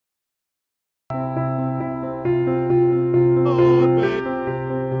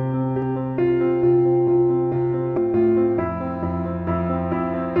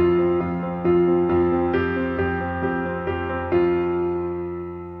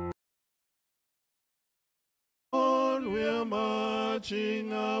we're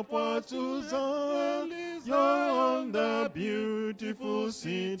marching upwards to Zion, the beautiful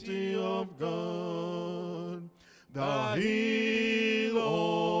city of God. The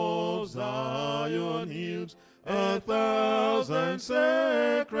hill of Zion hills 1,000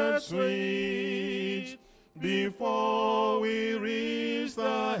 sacred suites before we reach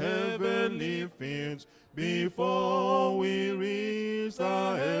the heavenly fields. Before we reach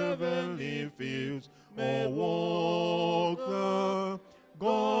the heavenly fields, or walk the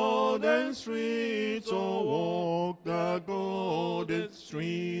golden streets, or walk the golden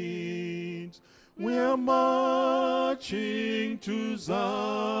streets. We're marching to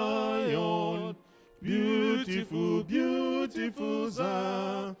Zion, beautiful, beautiful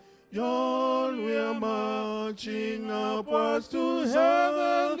Zion. We're marching upwards to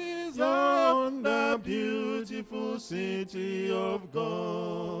heaven, Zion, the beautiful city of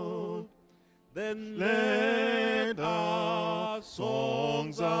God. Then let our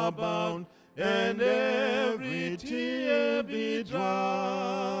songs abound, and every tear be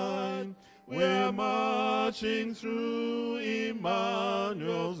dried. We're marching through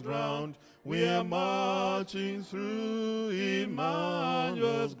Emmanuel's ground. We're marching through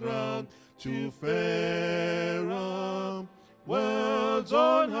Emmanuel's ground to fairer worlds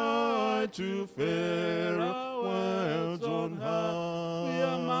on high, to fairer worlds on high.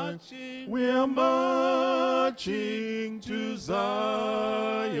 We're marching to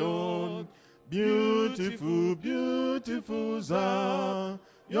Zion, beautiful, beautiful Zion.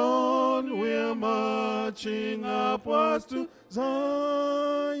 We're marching upwards to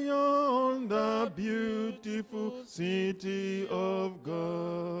Zion, the beautiful city of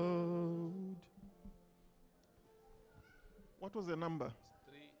God. What was the number?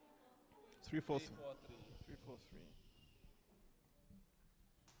 343. 343.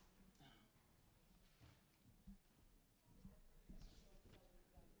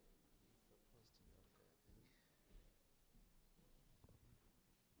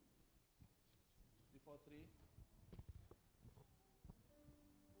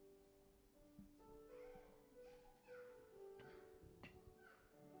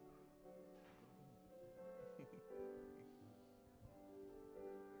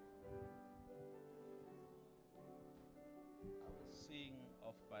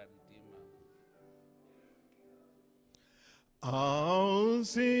 I'll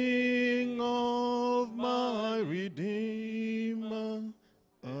sing of my Redeemer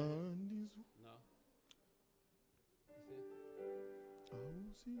and his... No.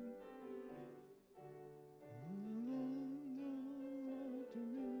 I'll sing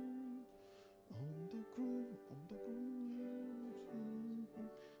on the cruise,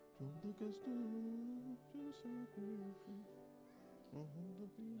 from the custom to sacrifice, on the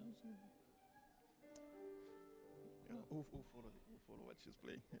peace. Who follow what she's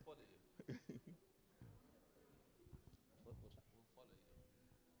playing? We'll follow you. We'll follow you.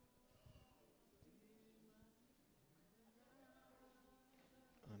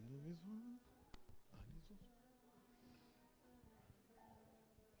 And this one. And this one.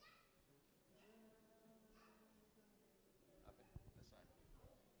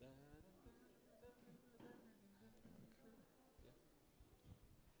 Okay, that's right.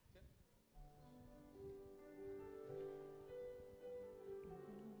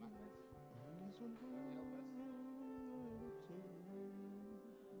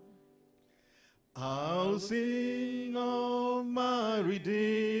 I'll sing of my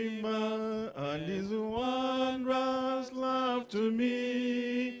Redeemer and his wondrous love to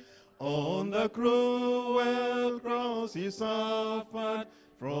me. On the cruel cross he suffered,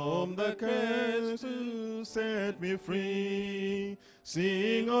 from the curse to set me free.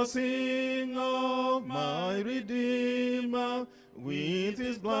 Sing, oh sing of my Redeemer, with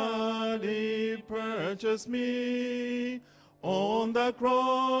his blood he purchased me. On the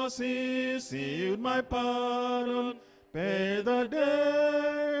cross he sealed my pardon, paid the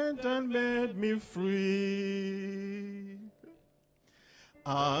debt and made me free.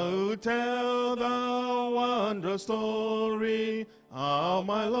 I'll tell the wondrous story, how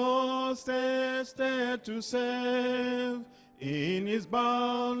my lost estate to save. In his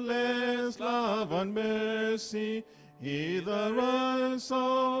boundless love and mercy, he the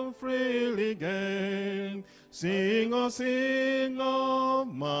ransom freely gave. Sing, oh sing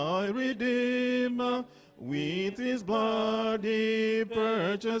of my Redeemer, with his blood he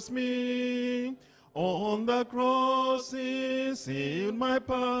purchased me. On the cross he sealed my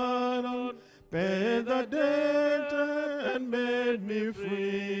pardon, paid the debt and made me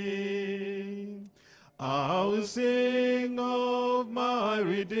free. I'll sing of my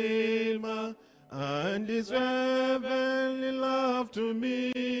Redeemer and his heavenly love to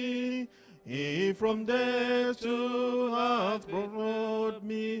me. He from death to earth brought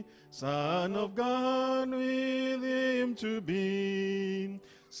me, Son of God with him to be.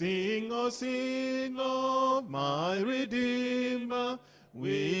 Sing, oh sing of my Redeemer,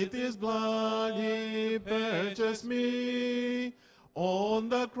 with his blood he purchased me. On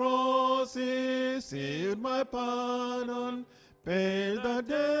the cross he sealed my pardon, paid the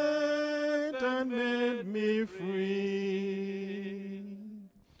debt and made me free.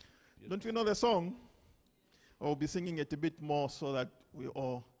 Don't you know the song? I'll be singing it a bit more so that we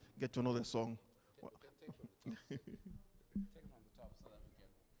all get to know the song. Take from the top so that we can.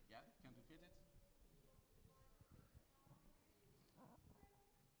 Yeah, can repeat it. Sorry,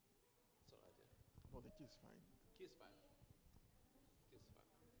 Oh, the key is fine. Key's fine. Key's fine.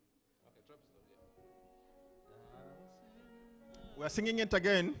 Okay, drop it slow, yeah. We are singing it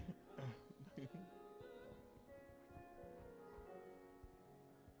again.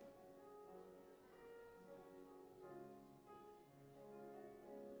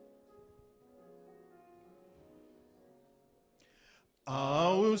 I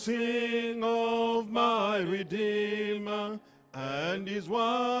will sing of my Redeemer and his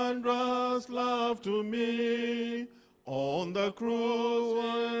wondrous love to me. On the cruel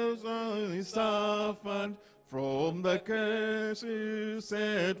he suffered, from the curse he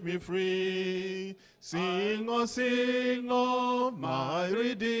set me free. Sing, oh sing of my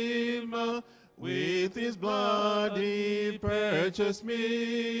Redeemer, with his blood he purchased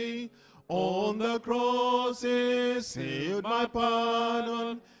me. On the cross he sealed my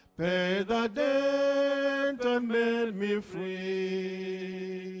pardon, paid the debt and made me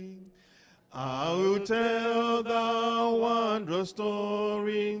free. I will tell the wondrous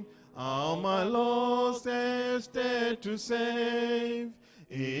story, how my lost estate to save.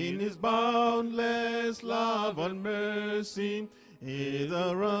 In his boundless love and mercy, he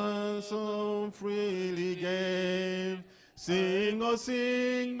the ransom freely gave. Sing, oh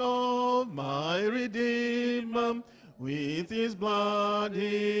sing of my Redeemer, with his blood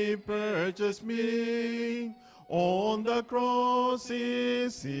he purchased me. On the cross he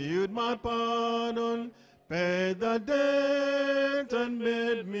sealed my pardon, paid the debt and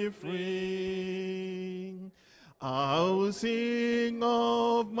made me free. I will sing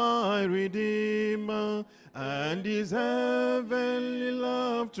of my Redeemer and his heavenly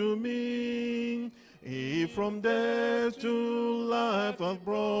love to me. He from death to life hath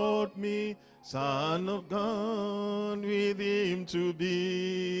brought me, Son of God with him to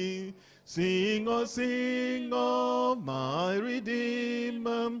be. Sing, oh sing of my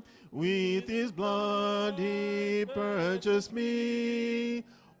Redeemer, with his blood he purchased me.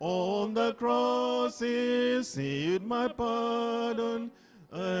 On the cross he sealed my pardon,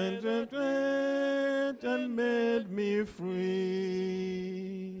 and made me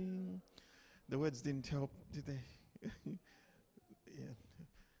free. The words didn't help, did they? Yeah.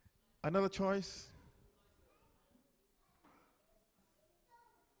 Another choice?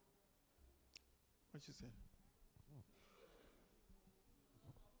 What you say?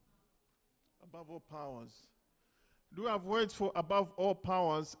 Above all powers. Do you have words for above all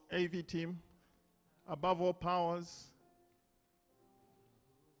powers, AV team? Above all powers.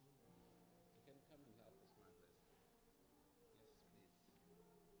 You can come and help us, my please.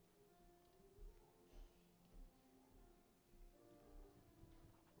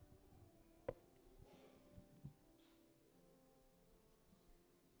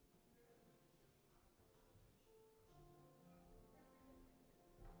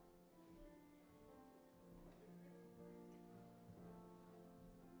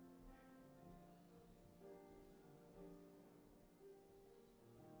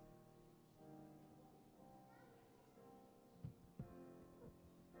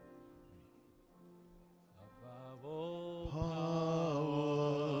 Above all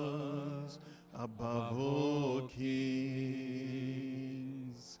powers, above all kings,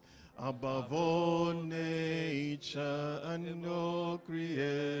 above all nature and all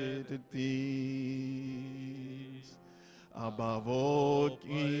created things, above all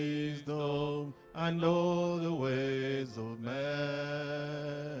wisdom and all the ways of man.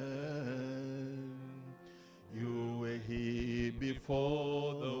 You were here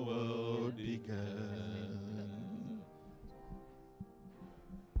before the world began.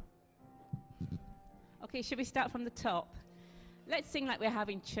 Okay, should we start from the top? Let's sing like we're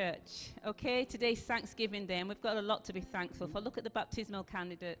having church, okay? Today's Thanksgiving Day, and we've got a lot to be thankful for. Look at the baptismal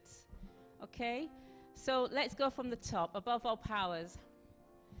candidates, okay? So let's go from the top. Above all powers.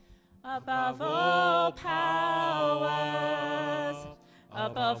 Above all powers,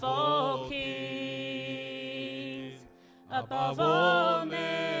 above all kings, above all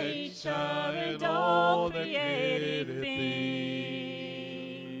nature and all created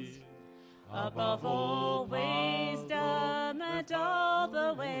things, above all wisdom and all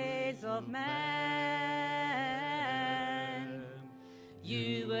the ways of man.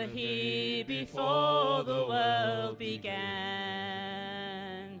 You were here before the world began.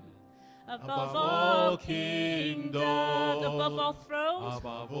 Above all kingdoms, above all thrones,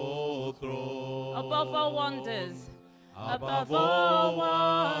 above all thrones, above all wonders, above all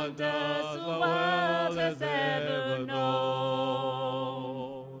wonders the world has ever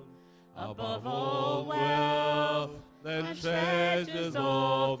known, above all wealth and treasures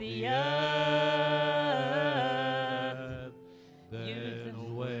of the earth, there's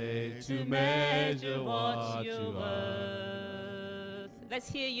no way to measure what you're worth. Let's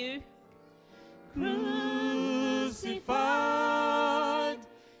hear you. Crucified,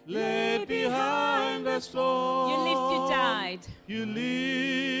 laid behind the stone. You lived, you died. You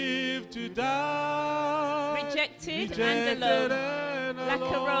lived to die. Rejected and alone. Like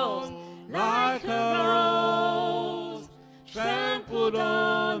a rose. Like a rose. Trampled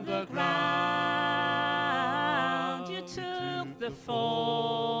on the ground. You took the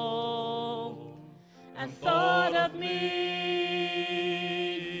fall and thought of me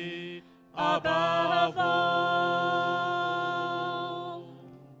above all.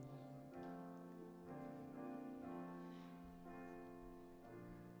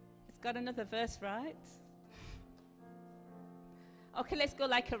 It's got another verse, right? Okay, let's go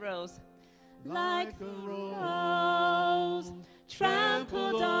like a rose. Like a rose,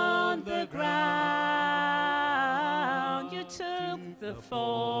 trampled on the ground, you took the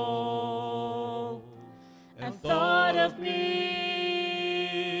fall and thought of me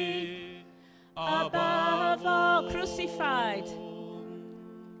above all. Crucified,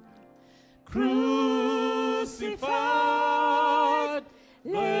 crucified,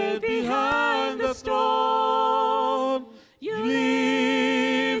 laid behind the stone. You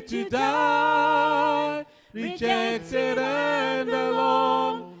lived to die, rejected and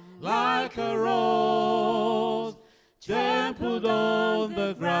alone, like a rose, trampled on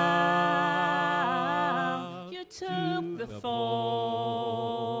the ground. You took the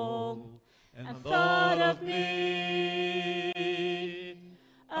fall and thought of me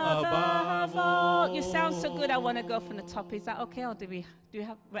above all. You sound so good, I want to go from the top. Is that okay, or do we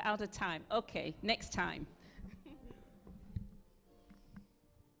have, we're out of time? Okay, next time.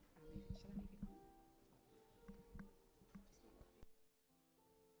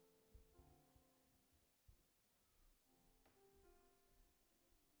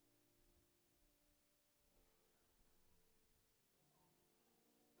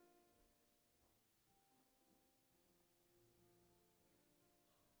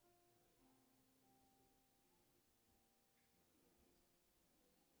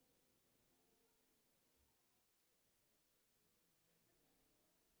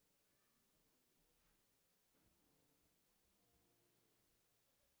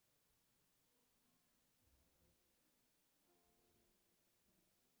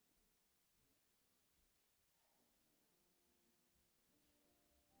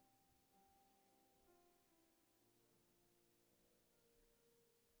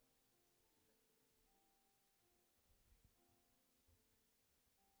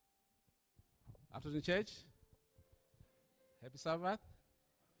 Afternoon, church. Happy Sabbath.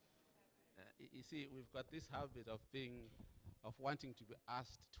 You see, we've got this habit of wanting to be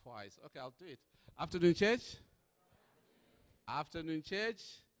asked twice. Okay, I'll do it. Afternoon, church. Afternoon, church.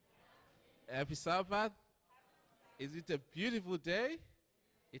 Happy Sabbath. Is it a beautiful day?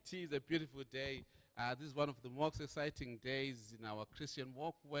 It is a beautiful day. This is one of the most exciting days in our Christian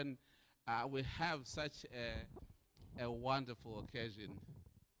walk when we have such a wonderful occasion.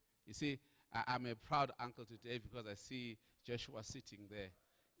 You see, I'm a proud uncle today because I see Joshua sitting there.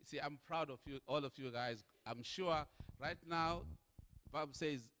 You see, I'm proud of you, all of you guys. I'm sure right now, the Bible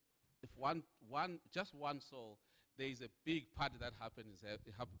says, if just one soul, there is a big party that happens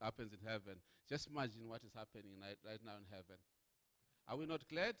in heaven. Just imagine what is happening right now in heaven. Are we not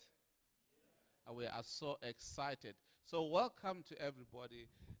glad? We are so excited. So welcome to everybody.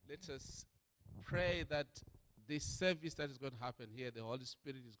 Let us pray that this service that is going to happen here, the Holy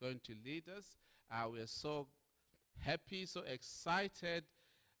Spirit is going to lead us. We are so happy, so excited.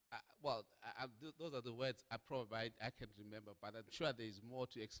 Those are the words I can remember, but I'm sure there is more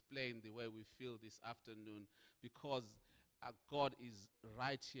to explain the way we feel this afternoon, because God is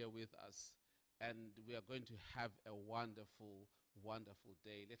right here with us, and we are going to have a wonderful, wonderful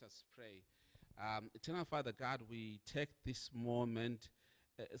day. Let us pray. Eternal Father God, we take this moment,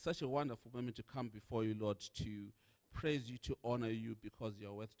 such a wonderful moment, to come before you, Lord, to praise you, to honor you, because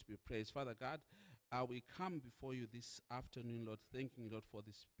you're worth to be praised. Father God, we come before you this afternoon, Lord, thanking you, Lord, for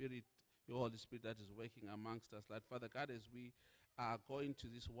the Spirit, your Holy Spirit that is working amongst us. Lord, Father God, as we are going to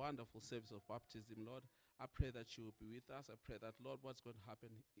this wonderful service of baptism, Lord, I pray that you will be with us. I pray that, Lord, what's going to happen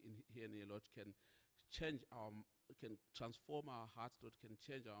in here and here, Lord, can transform our hearts, Lord, can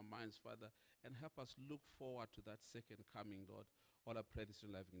change our minds, Father, and help us look forward to that second coming, Lord. All I pray this in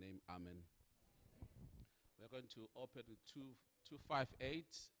your loving name. Amen. We're going to open with 258,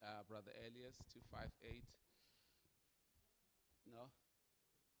 Brother Elias, 258. No?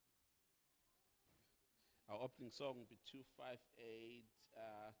 Our opening song will be 258.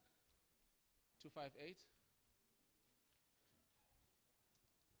 258?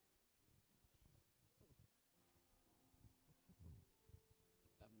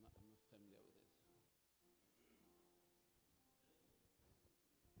 I'm not familiar with it.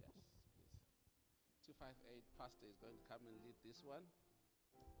 Yes, please. 258, Pastor is going to come and lead this one.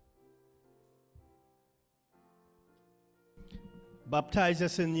 Baptize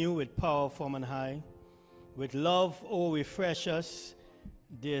us anew with power from on high. With love, oh, refresh us,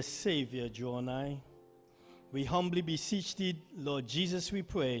 dear Savior, draw nigh. We humbly beseech thee, Lord Jesus, we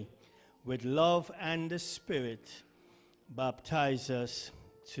pray, with love and the Spirit, baptize us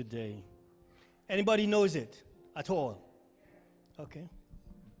today. Anybody knows it at all? Okay.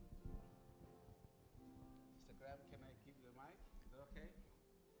 Mr. Graham, can I give you the mic? Is that okay?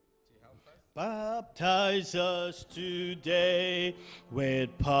 To help us? Baptize us today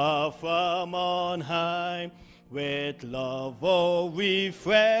with power from on high. With love, oh,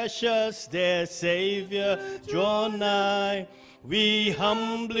 refresh us, dear Savior, draw nigh. We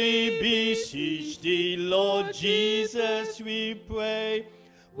humbly beseech thee, Lord Jesus, we pray.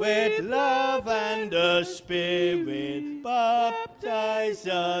 With love and the Spirit, baptize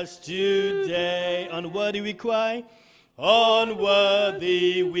us today. Unworthy we cry,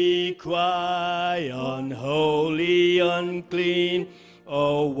 unworthy we cry, unholy, unclean.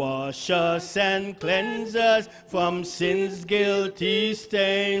 Oh, wash us and cleanse us from sin's guilty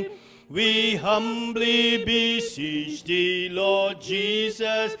stain. We humbly beseech thee, Lord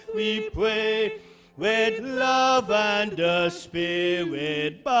Jesus, we pray. With love and the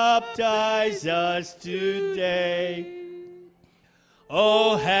Spirit, baptize us today.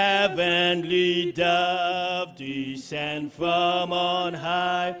 O heavenly dove, descend from on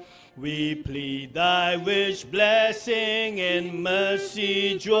high. We plead thy rich blessing, in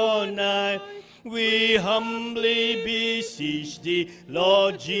mercy draw nigh. We humbly beseech thee,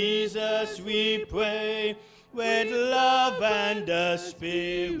 Lord Jesus, we pray. With love and the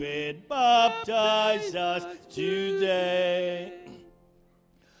Spirit, baptize us today.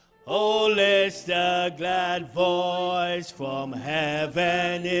 Oh, lest a glad voice from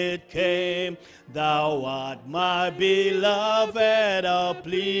heaven it came. Thou art my beloved, how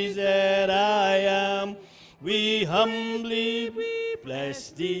pleased I am. We humbly bless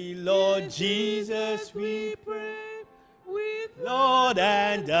thee, Lord Jesus, we pray. With Lord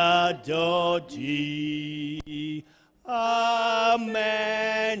and adore thee.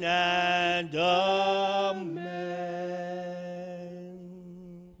 Amen and amen.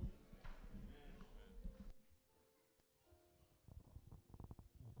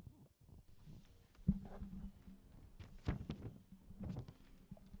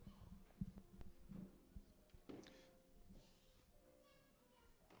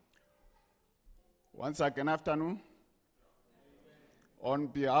 Once again, afternoon. On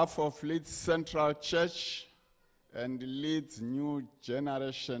behalf of Leeds Central Church and Leeds New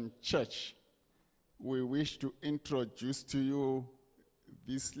Generation Church, we wish to introduce to you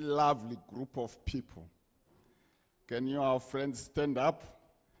this lovely group of people. Can you, our friends, stand up?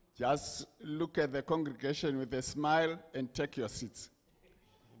 Just look at the congregation with a smile and take your seats.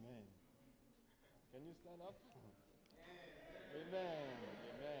 Amen. Can you stand up? Amen.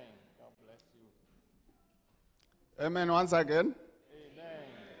 Amen. God bless you. Amen once again. Amen.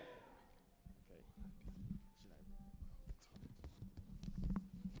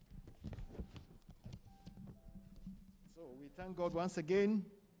 So we thank God once again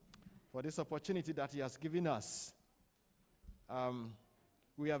for this opportunity that He has given us.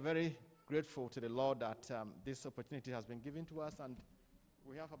 We are very grateful to the Lord that this opportunity has been given to us, and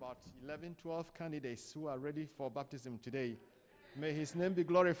we have about 11, 12 candidates who are ready for baptism today. May His name be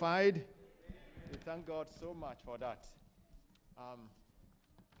glorified. We thank God so much for that.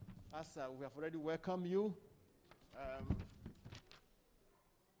 As we have already welcomed you,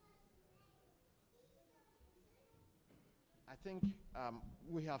 I think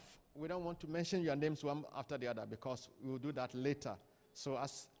we don't want to mention your names one after the other because we will do that later. So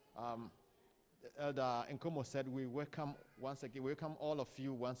as Elder Nkomo said, we welcome all of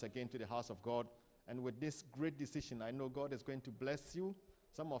you once again to the house of God. And with this great decision, I know God is going to bless you.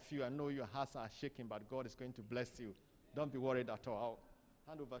 Some of you, I know your hearts are shaking, but God is going to bless you. Don't be worried at all. I'll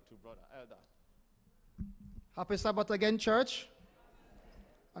hand over to Brother Elder. Happy Sabbath again, church.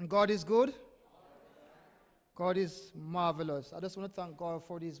 And God is good. God is marvelous. I just want to thank God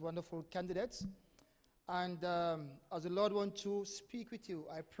for these wonderful candidates. And as the Lord wants to speak with you,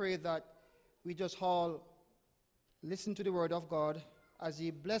 I pray that we just all listen to the word of God as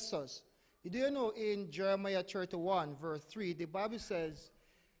he blesses us. Do you know in Jeremiah 31, verse 3, the Bible says,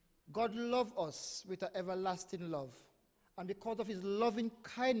 God loved us with an everlasting love. And because of his loving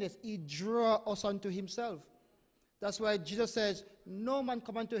kindness, he drew us unto himself. That's why Jesus says, no man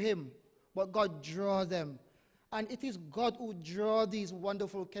come unto him, but God draw them. And it is God who draw these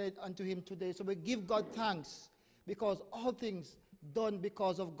wonderful candidates unto him today. So we give God thanks because all things done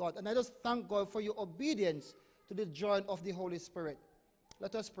because of God. And I just thank God for your obedience to the join of the Holy Spirit.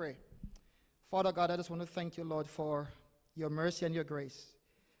 Let us pray. Father God, I just want to thank you, Lord, for your mercy and your grace.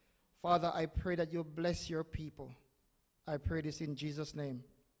 Father, I pray that you bless your people. I pray this in Jesus' name.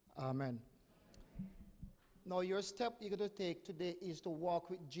 Amen. Now, your step you're going to take today is to walk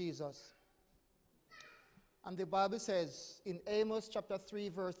with Jesus. And the Bible says in Amos chapter 3,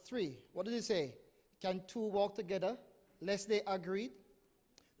 verse 3, what does it say? Can two walk together lest they agree?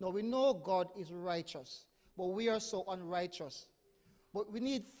 Now, we know God is righteous, but we are so unrighteous. But we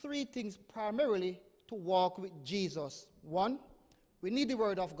need three things primarily to walk with Jesus. One, we need the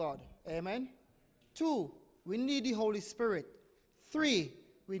word of God. Amen. Two, we need the Holy Spirit. Three,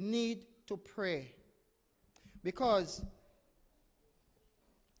 we need to pray. Because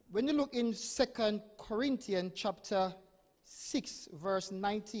when you look in 2 Corinthians chapter 6, verse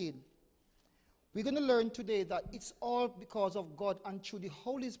 19, we're going to learn today that it's all because of God, and through the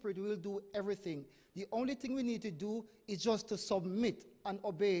Holy Spirit we will do everything. The only thing we need to do is just to submit and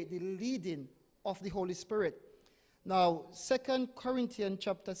obey the leading of the Holy Spirit. Now, 2 Corinthians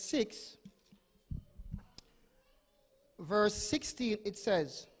chapter 6, verse 16, it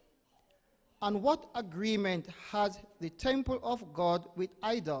says, and what agreement has the temple of God with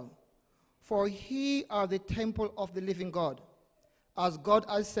idol? For ye are the temple of the living God. As God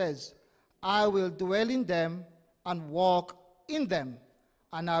has says, I will dwell in them and walk in them,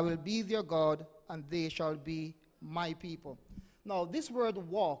 and I will be their God, and they shall be my people. Now, this word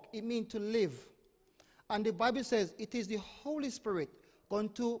walk, it means to live. And the Bible says it is the Holy Spirit going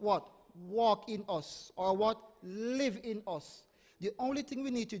to what? Walk in us, or what? Live in us. The only thing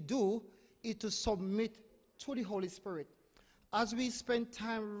we need to do is to submit to the Holy Spirit. As we spend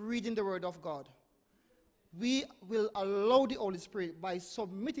time reading the Word of God, we will allow the Holy Spirit, by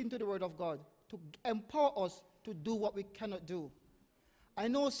submitting to the Word of God, to empower us to do what we cannot do. I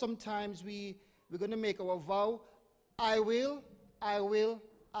know sometimes we're going to make our vow, I will.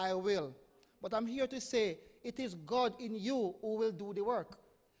 But I'm here to say, it is God in you who will do the work.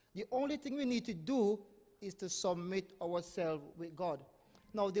 The only thing we need to do is to submit ourselves with God.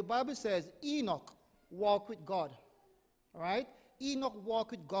 Now, the Bible says Enoch walked with God. All right? Enoch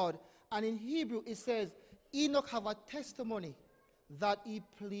walked with God. And in Hebrew, it says Enoch have a testimony that he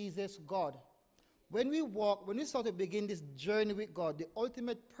pleases God. When we start to begin this journey with God, the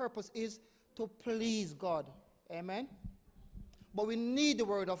ultimate purpose is to please God. Amen? But we need the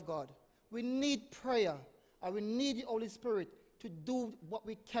Word of God. We need prayer. And we need the Holy Spirit to do what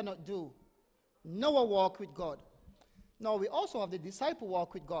we cannot do. Noah walked with God. Now, we also have the disciple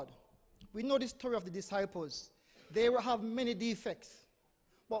walk with God. We know the story of the disciples. They have many defects.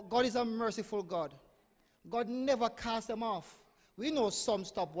 But God is a merciful God. God never cast them off. We know some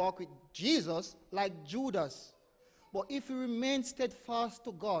stop walk with Jesus, like Judas. But if we remain steadfast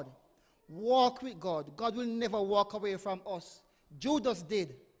to God, walk with God, God will never walk away from us. Judas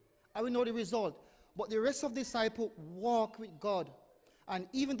did. And we know the result. But the rest of the disciples walk with God. And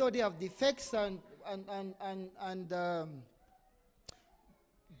even though they have defects and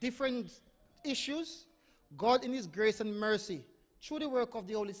different issues, God in his grace and mercy, through the work of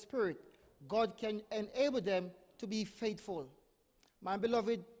the Holy Spirit, God can enable them to be faithful. My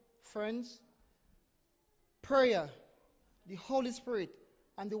beloved friends, prayer, the Holy Spirit,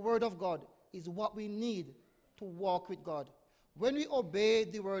 and the Word of God is what we need to walk with God. When we obey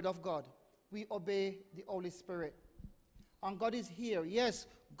the Word of God, we obey the Holy Spirit. And God is here. Yes,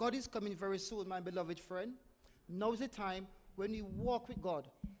 God is coming very soon, my beloved friend. Now is the time when we walk with God.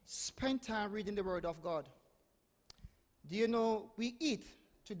 Spend time reading the Word of God. Do you know, we eat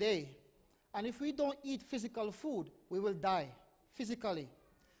today. And if we don't eat physical food, we will die physically.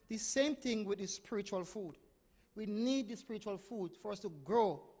 The same thing with the spiritual food. We need the spiritual food for us to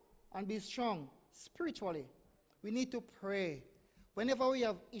grow and be strong spiritually. We need to pray. Whenever we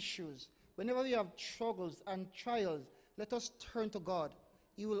have issues, whenever we have struggles and trials, let us turn to God.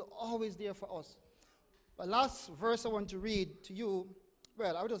 He will always there for us. The last verse I want to read to you,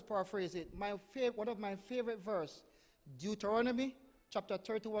 well, I will just paraphrase it. One of my favorite verse, Deuteronomy chapter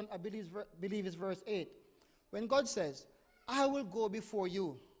 31, I believe is verse 8. When God says, I will go before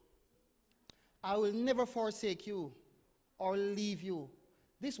you. I will never forsake you or leave you.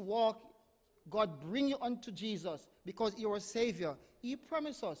 This walk, God bring you unto Jesus because He is our Savior. He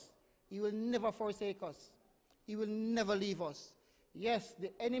promised us He will never forsake us. He will never leave us. Yes,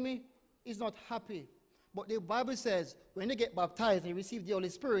 the enemy is not happy. But the Bible says when you get baptized and you receive the Holy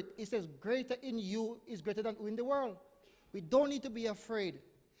Spirit, it says greater in you is greater than in the world. We don't need to be afraid.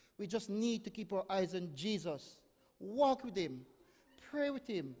 We just need to keep our eyes on Jesus. Walk with Him. Pray with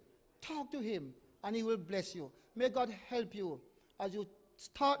Him. Talk to Him. And He will bless you. May God help you as you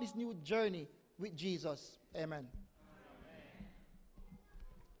start this new journey with Jesus. Amen.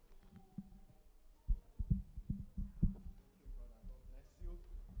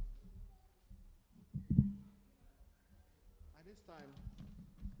 At this time,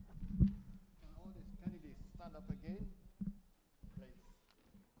 can all these candidates stand up again, please?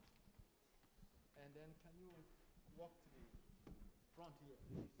 And then can you walk to the front here,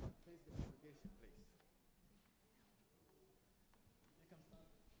 please, and face the congregation, please? You can stand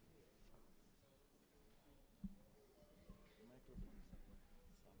here.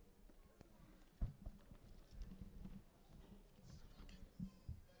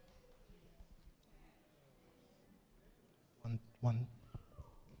 Microphone. One.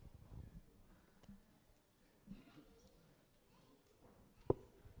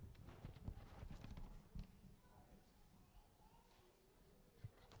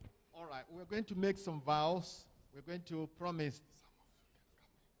 All right, we're going to make some vows. We're going to promise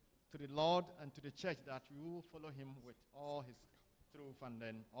to the Lord and to the church that we will follow Him with all His truth and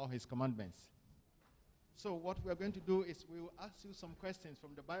then all His commandments. So what we're going to do is we will ask you some questions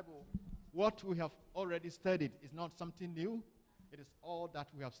from the Bible. What we have already studied is not something new. It is all that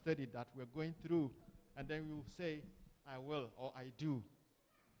we have studied that we're going through. And then we will say, I will or I do.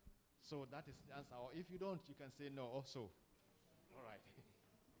 So that is the answer. Or if you don't, you can say no also. All right.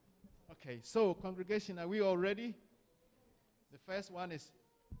 Okay, so congregation, are we all ready? The first one is,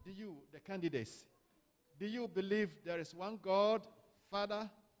 do you, the candidates, do you believe there is one God, Father,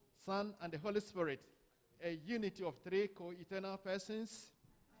 Son, and the Holy Spirit, a unity of three co-eternal persons?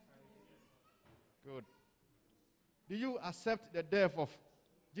 Good. Do you accept the death of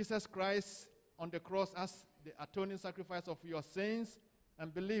Jesus Christ on the cross as the atoning sacrifice of your sins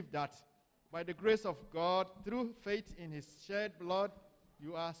and believe that by the grace of God, through faith in His shed blood,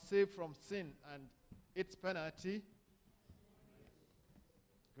 you are saved from sin and its penalty?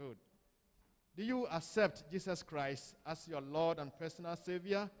 Good. Do you accept Jesus Christ as your Lord and personal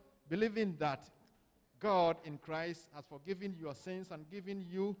Savior, believing that God in Christ has forgiven your sins and given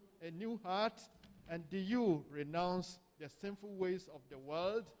you a new heart? And do you renounce the sinful ways of the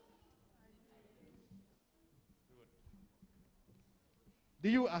world? Good. Do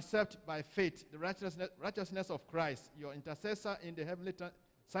you accept by faith the righteousness of Christ, your intercessor in the heavenly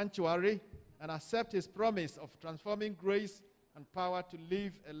sanctuary, and accept His promise of transforming grace and power to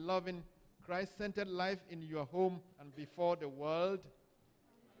live a loving, Christ-centered life in your home and before the world?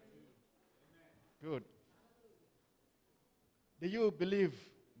 Good. Do you believe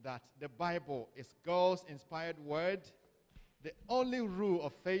that the Bible is God's inspired word, the only rule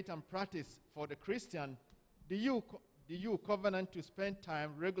of faith and practice for the Christian? Do you covenant to spend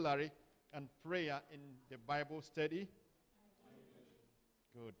time regularly and prayer in the Bible study?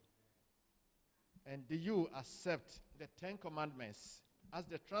 Good. And do you accept the Ten Commandments as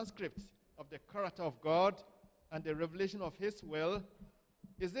the transcript of the character of God and the revelation of His will?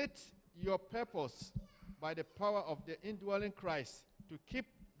 Is it your purpose, by the power of the indwelling Christ, to keep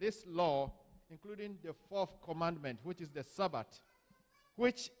this law, including the fourth commandment, which is the Sabbath,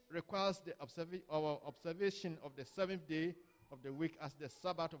 which requires the observation of the seventh day of the week as the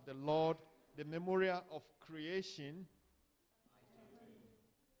Sabbath of the Lord, the memorial of creation?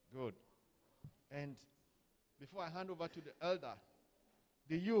 Good. And before I hand over to the elder,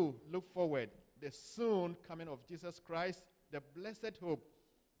 do you look forward the soon coming of Jesus Christ, the blessed hope,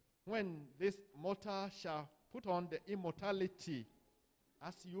 when this mortal shall put on the immortality?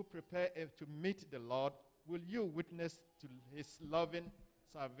 As you prepare to meet the Lord, will you witness to His loving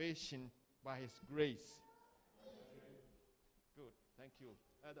salvation by His grace? Good. Thank you.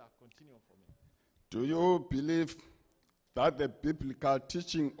 Elder, continue for me. Do you believe that the biblical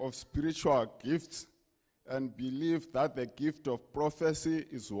teaching of spiritual gifts and believe that the gift of prophecy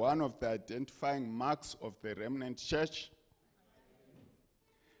is one of the identifying marks of the remnant church?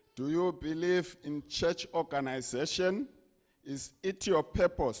 Do you believe in church organization? Is it your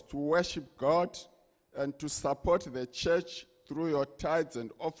purpose to worship God and to support the church through your tithes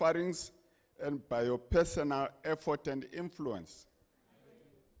and offerings and by your personal effort and influence?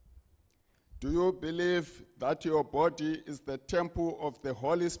 Do you believe that your body is the temple of the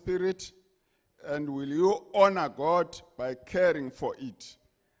Holy Spirit, and will you honor God by caring for it,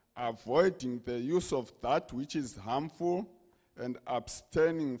 avoiding the use of that which is harmful, and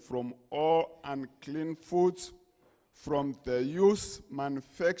abstaining from all unclean foods, from the use,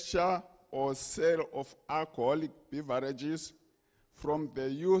 manufacture, or sale of alcoholic beverages, from the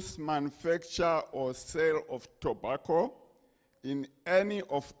use, manufacture, or sale of tobacco in any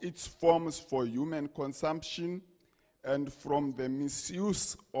of its forms for human consumption, and from the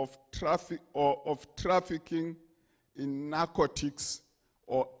misuse of trafficking in narcotics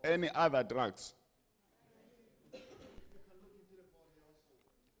or any other drugs?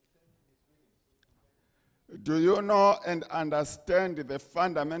 Do you know and understand the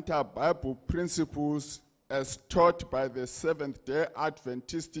fundamental Bible principles as taught by the Seventh-day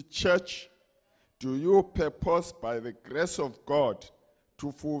Adventist Church? Do you purpose by the grace of God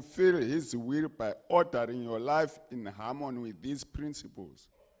to fulfill His will by ordering your life in harmony with these principles?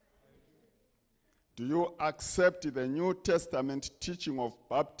 Do you accept the New Testament teaching of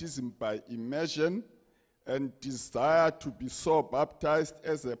baptism by immersion and desire to be so baptized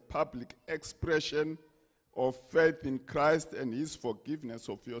as a public expression of faith in Christ and His forgiveness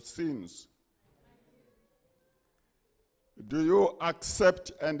of your sins? Do you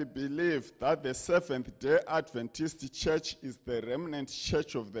accept and believe that the Seventh-day Adventist Church is the remnant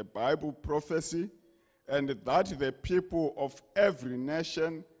church of the Bible prophecy, and that the people of every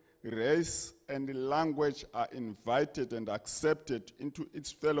nation, race, and language are invited and accepted into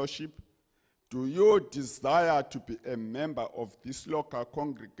its fellowship? Do you desire to be a member of this local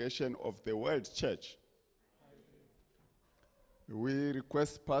congregation of the World Church? We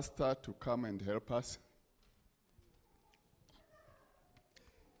request Pastor to come and help us.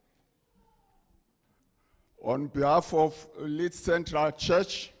 On behalf of Leeds Central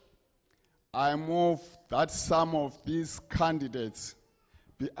Church, I move that some of these candidates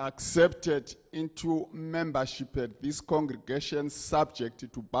be accepted into membership at this congregation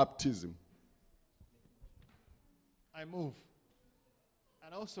subject to baptism. I move.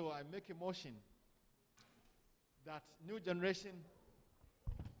 And also I make a motion that New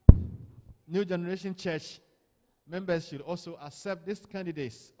Generation Church members should also accept these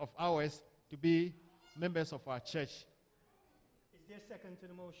candidates of ours to be members of our church. Is there a second to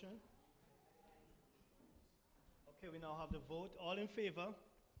the motion? Okay, we now have the vote. All in favor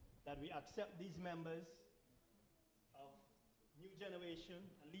that we accept these members of New Generation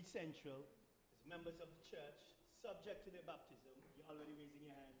and Leeds Central as members of the church, subject to their baptism. You're already raising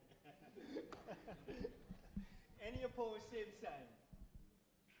your hand. Any opposed, same sign.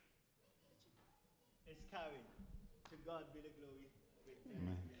 It's carried. To God be the glory.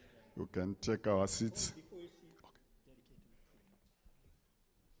 Amen. You can take our seats. Before you see, dedicate to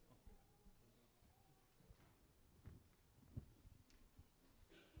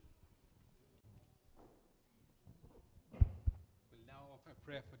We'll now offer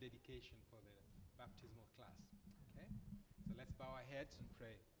prayer for dedication for the baptismal class. Okay? So let's bow our heads and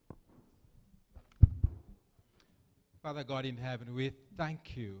pray. Father God in heaven, we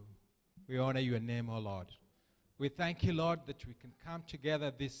thank you. We honor your name, O Lord. We thank you, Lord, that we can come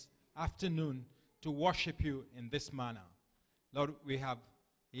together this afternoon to worship you in this manner. Lord, we have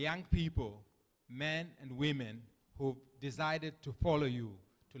young people, men and women, who've decided to follow you,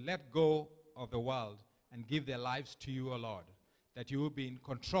 to let go of the world and give their lives to you, O Lord. That you will be in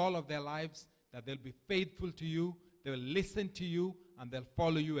control of their lives, that they'll be faithful to you, they'll listen to you, and they'll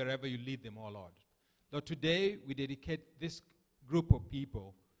follow you wherever you lead them, O Lord. Lord, today we dedicate this group of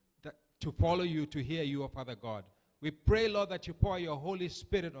people to follow you, to hear you, O Father God. We pray, Lord, that you pour your Holy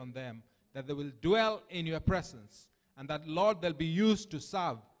Spirit on them, that they will dwell in your presence, and that, Lord, they'll be used to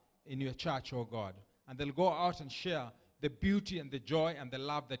serve in your church, O God. And they'll go out and share the beauty and the joy and the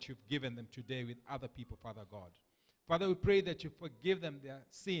love that you've given them today with other people, Father God. Father, we pray that you forgive them their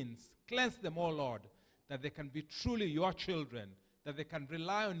sins, cleanse them, O Lord, that they can be truly your children, that they can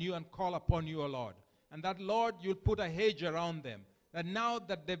rely on you and call upon you, O Lord. And that, Lord, you'll put a hedge around them, that now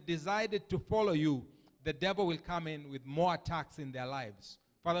that they've decided to follow you, the devil will come in with more attacks in their lives.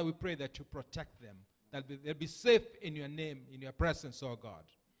 Father, we pray that you protect them, that they'll be safe in your name, in your presence, oh God.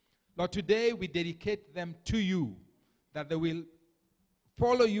 Lord, today we dedicate them to you, that they will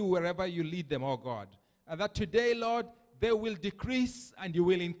follow you wherever you lead them, oh God, And that today, Lord, they will decrease and you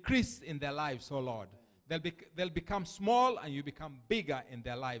will increase in their lives, oh Lord. They'll become small and you become bigger in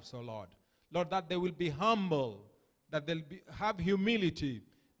their lives, oh Lord. Lord, that they will be humble, that they'll have humility,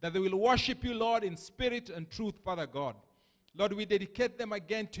 that they will worship you, Lord, in spirit and truth, Father God. Lord, we dedicate them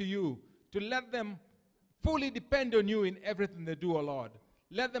again to you, to let them fully depend on you in everything they do, O Lord.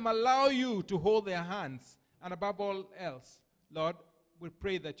 Let them allow you to hold their hands. And above all else, Lord, we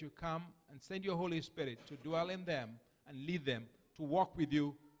pray that you come and send your Holy Spirit to dwell in them and lead them to walk with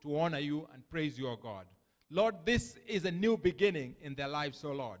you, to honor you and praise you, O God. Lord, this is a new beginning in their lives,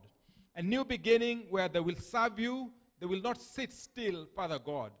 O Lord. A new beginning where they will serve you. They will not sit still, Father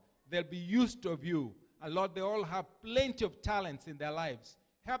God. They'll be used of you. And Lord, they all have plenty of talents in their lives.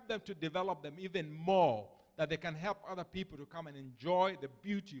 Help them to develop them even more, that they can help other people to come and enjoy the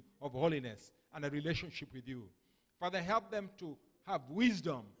beauty of holiness and a relationship with you. Father, help them to have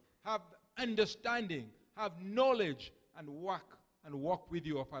wisdom, have understanding, have knowledge, and walk with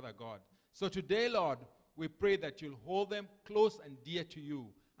you, O Father God. So today, Lord, we pray that you'll hold them close and dear to you,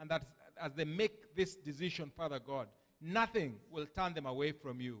 and that as they make this decision, Father God, nothing will turn them away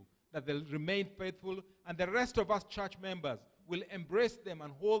from you, that they'll remain faithful, and the rest of us church members will embrace them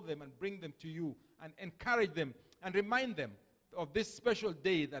and hold them and bring them to you and encourage them and remind them of this special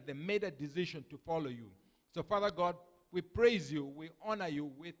day that they made a decision to follow you. So, Father God, we praise you, we honor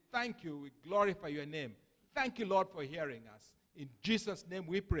you, we thank you, we glorify your name. Thank you, Lord, for hearing us. In Jesus' name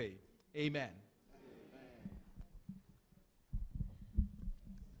we pray. Amen.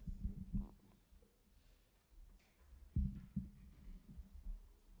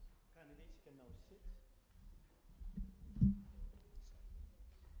 Candidates can now sit.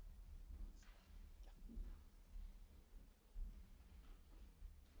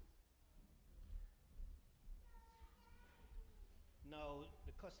 Now,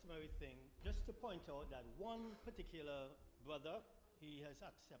 the customary thing, just to point out that one particular brother, he has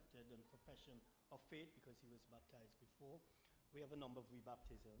accepted the profession of faith because he was baptized before. We have a number of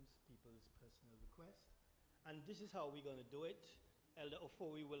rebaptisms, people's personal request. And this is how we're going to do it. Elder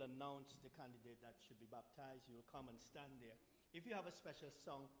Ofori will announce the candidate that should be baptized. You will come and stand there. If you have a special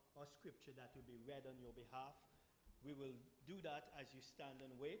song or scripture that will be read on your behalf, we will do that as you stand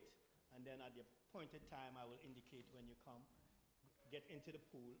and wait. And then at the appointed time, I will indicate when you come. Get into the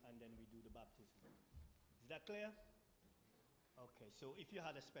pool, and then we do the baptism. Is that clear? Okay, so if you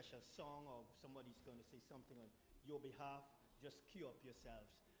had a special song or somebody's going to say something on your behalf, just queue up yourselves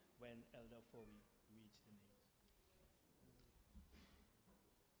when Elder Ofori reads the names.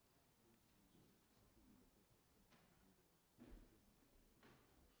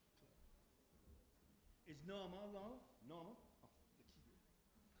 Is Norma around? Norma?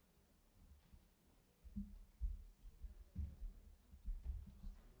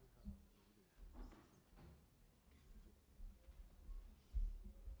 Oh, look, she's there.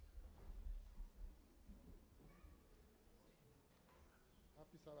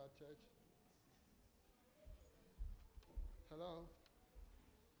 Happy Sabbath, church. Hello.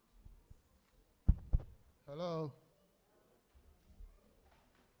 Hello.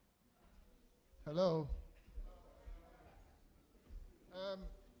 Hello.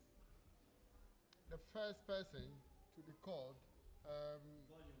 The first person to be called.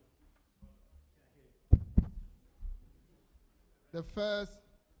 The first.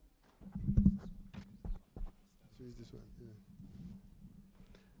 So is this one? Yeah.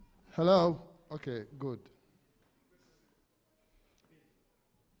 Hello? Okay, good.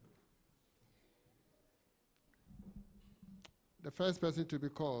 The first person to be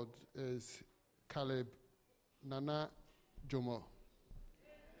called is Caleb Nana Jomo.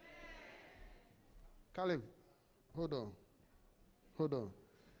 Caleb, hold on. Hold on.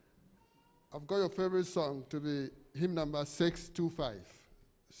 I've got your favorite song to be hymn number 625.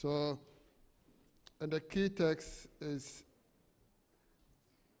 So, and the key text is,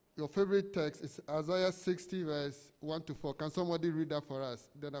 your favorite text is Isaiah 60 verse 1 to 4. Can somebody read that for us?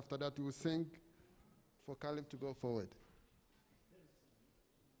 Then after that we will sing for Caleb to go forward.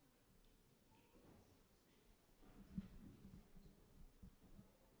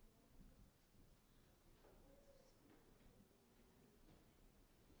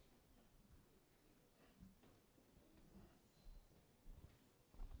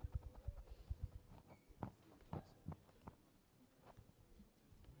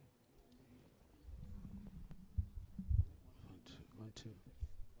 One, two.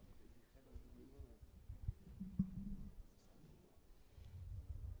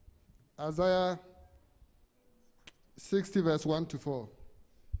 Isaiah 60 verse 1 to 4.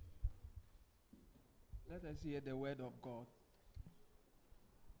 Let us hear the word of God.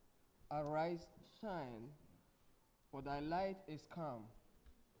 Arise, shine, for thy light is come,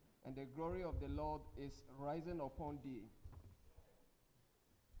 and the glory of the Lord is rising upon thee.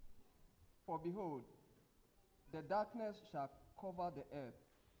 For behold, the darkness shall cover the earth,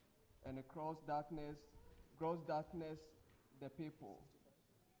 and the gross darkness the people.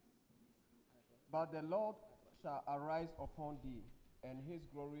 But the Lord shall arise upon thee, and his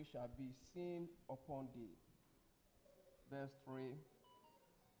glory shall be seen upon thee. Verse 3,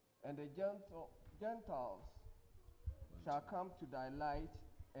 and the Gentiles shall come to thy light,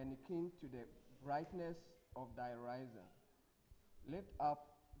 and the king to the brightness of thy rising. Lift up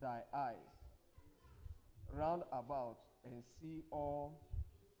thy eyes round about, and see all.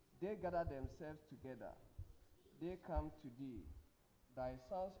 They gather themselves together. They come to thee. Thy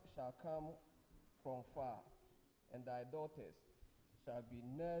sons shall come from far, and thy daughters shall be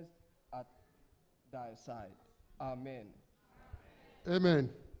nursed at thy side. Amen. Amen.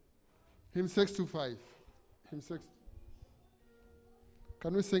 Hymn 625. Hymn 6.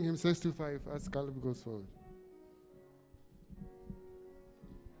 Can we sing hymn 625 as Caleb goes forward?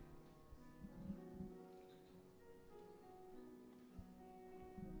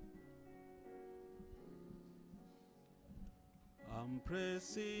 I'm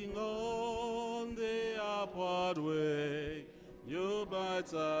pressing on the upward way, new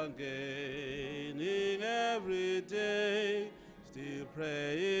heights I'm gaining every day, still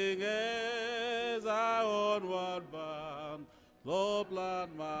praying as I onward bound. Lord,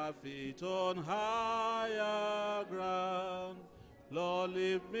 plant my feet on higher ground. Lord,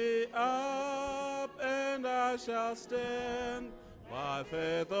 lift me up and I shall stand, by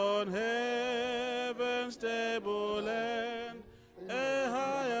faith on heaven's stable land, a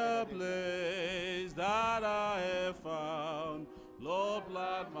higher place that I have found. Lord,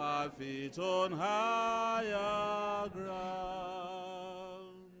 plant my feet on higher ground.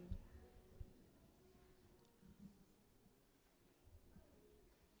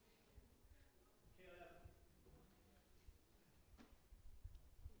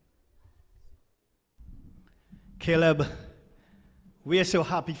 Caleb, we are so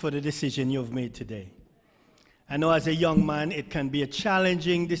happy for the decision you've made today. I know as a young man, it can be a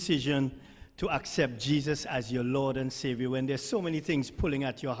challenging decision to accept Jesus as your Lord and Savior when there's so many things pulling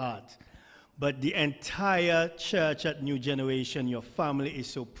at your heart. But the entire church at New Generation, your family, is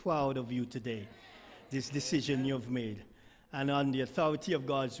so proud of you today, this decision you've made. And on the authority of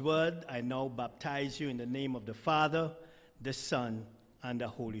God's word, I now baptize you in the name of the Father, the Son, and the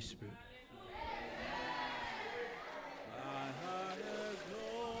Holy Spirit.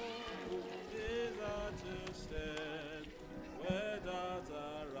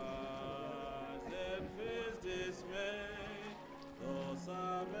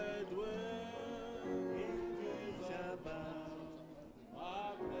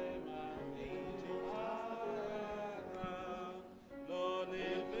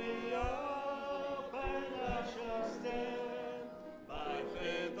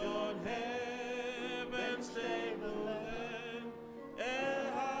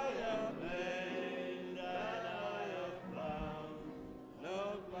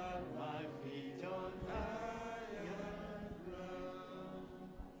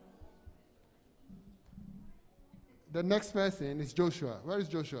 The next person is Joshua. Where is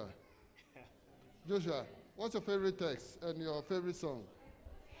Joshua? Joshua, what's your favorite text and your favorite song?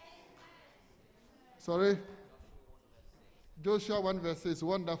 Sorry? Joshua 1 verse 6.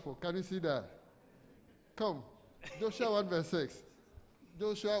 Wonderful. Can you see that? Come. Joshua 1 verse 6.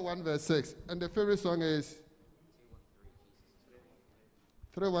 Joshua 1 verse 6. And the favorite song is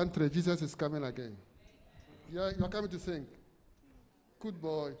 313. Jesus is coming again. Yeah, you're coming to sing. Good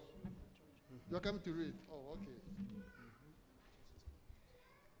boy. You're coming to read. Oh, okay.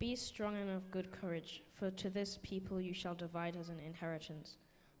 Be strong and of good courage, for to this people you shall divide as an inheritance,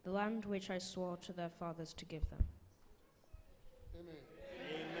 the land which I swore to their fathers to give them. Amen.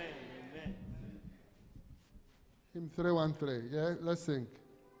 Amen. Amen. Hymn 313. Yeah, let's sing.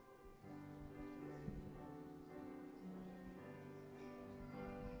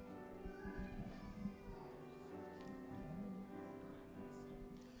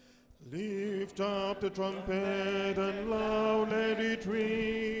 Lift up the trumpet and loud let it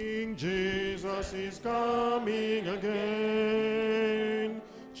ring. Jesus is coming again.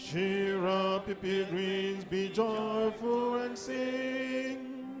 Cheer up, ye pilgrims, be joyful and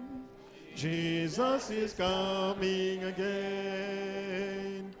sing. Jesus is coming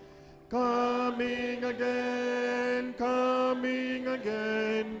again. Coming again, coming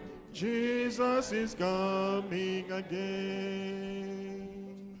again. Jesus is coming again.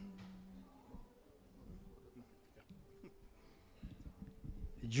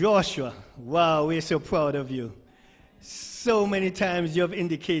 Joshua, wow, we're so proud of you. So many times you have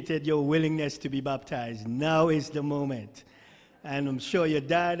indicated your willingness to be baptized. Now is the moment. And I'm sure your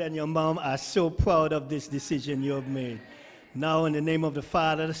dad and your mom are so proud of this decision you have made. Now, in the name of the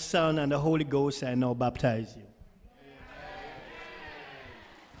Father, the Son, and the Holy Ghost, I now baptize you.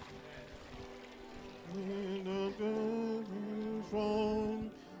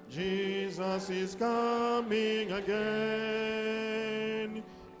 Jesus is coming again,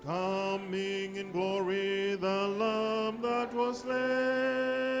 coming in glory, the Lamb that was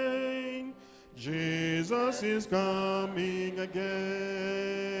slain. Jesus is coming again,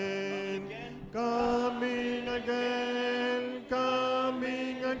 coming again,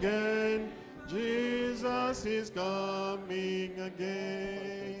 coming again. Jesus is coming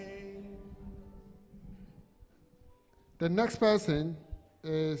again. The next person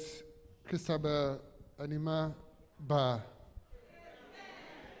is Christabel Anima Ba.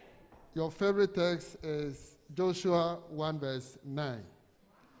 Your favorite text is Joshua 1 verse 9.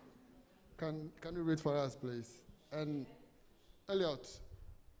 Can you read for us, please? And Elliot,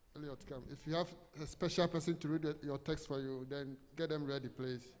 come. If you have a special person to read your text for you, then get them ready,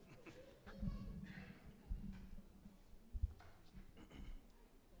 please.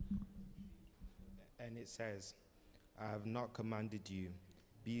 And it says, I have not commanded you.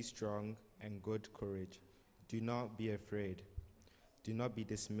 Be strong and good courage. Do not be afraid. Do not be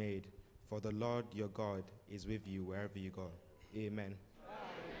dismayed, for the Lord your God is with you wherever you go. Amen.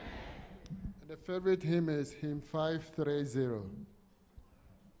 And the favorite hymn is hymn 530.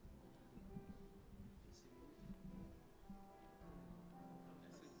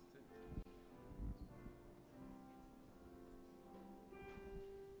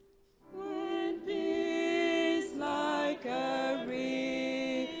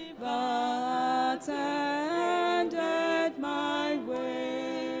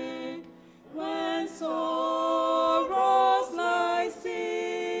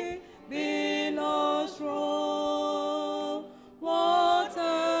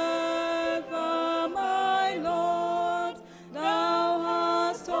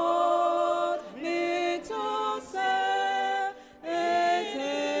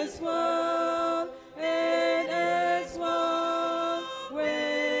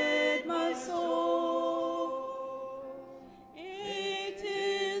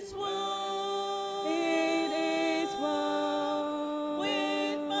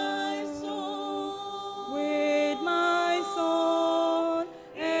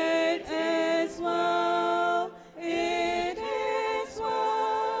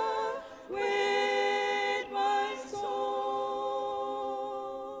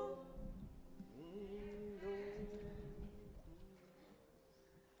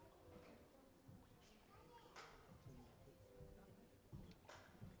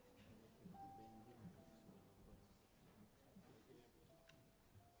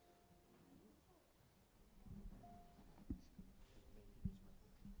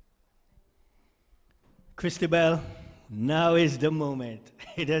 Christabel, now is the moment.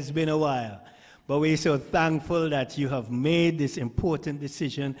 It has been a while, but we're so thankful that you have made this important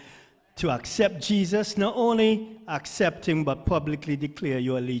decision to accept Jesus, not only accept him, but publicly declare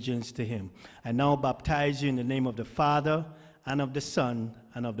your allegiance to him. I now baptize you in the name of the Father, and of the Son,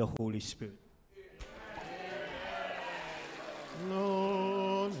 and of the Holy Spirit.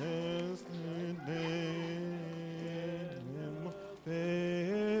 Lord has made him,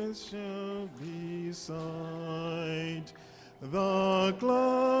 face shall be sight. The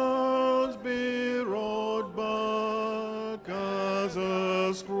clouds be rolled back as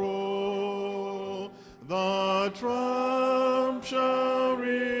a scroll. The trump shall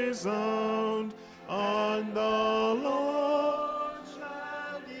resound, and the Lord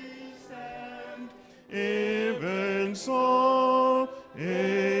shall descend. Even so,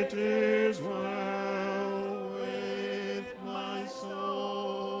 it is well with my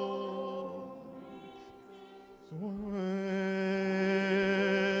soul. Well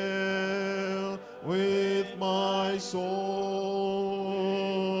with my soul.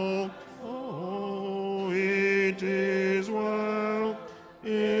 Oh, it is well.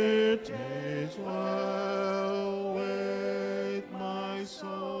 It is well with my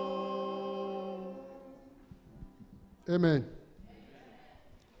soul. Amen.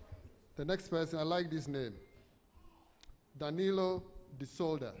 The next person, I like this name. Danilo De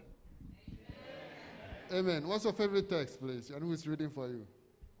Solda. Amen. What's your favorite text, please? And who is reading for you?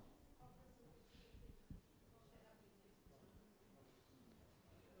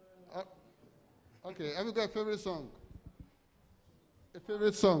 Okay, have you got a favorite song? A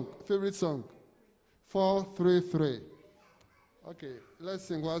favorite song. 433. Okay, let's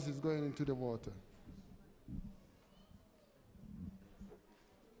sing whilst he's going into the water.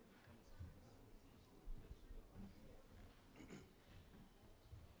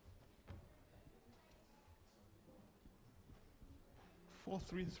 Four,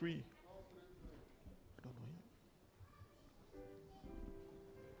 3, 3. I don't know yet.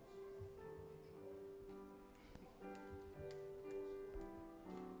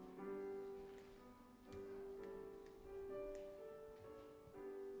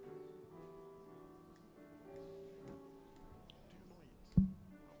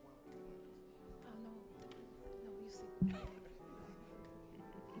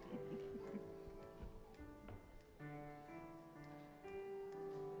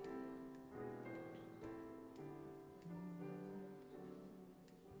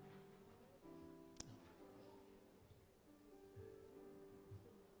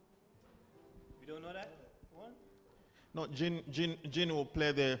 You don't know that one? No, Jean will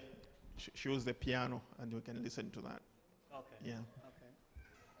play she use the piano, and we can listen to that. Okay. Yeah. Okay.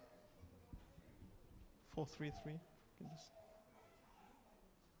 4, 3, 3.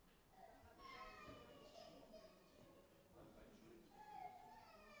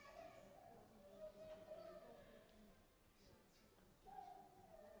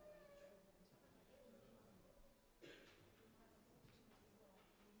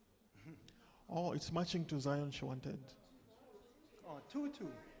 Oh, it's matching to Zion, she wanted. Oh, 2-2.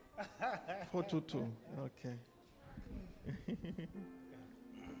 4-2-2. Okay.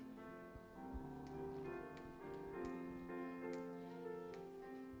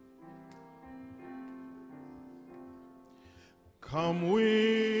 Come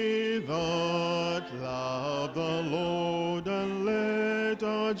with that love the Lord, and let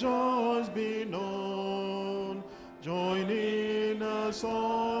our joys be known. Join in a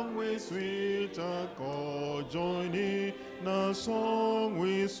song with sweet accord. Join in a song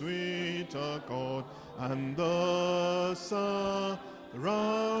with sweet accord. And thus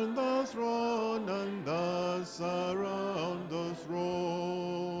around the throne, and thus around the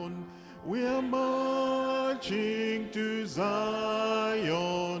throne, we are marching to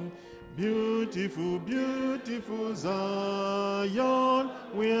Zion. Beautiful, beautiful Zion.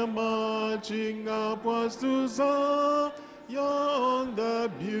 We are marching upwards to Zion,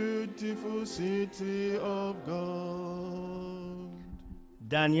 the beautiful city of God.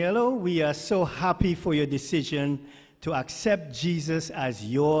 Danielo, we are so happy for your decision to accept Jesus as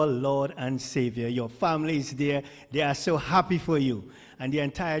your Lord and Savior. Your family is there. They are so happy for you. And the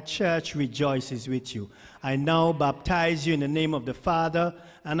entire church rejoices with you. I now baptize you in the name of the Father,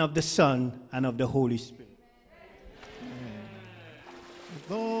 and of the Son, and of the Holy Spirit.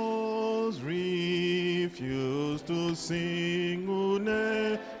 Those refuse to sing who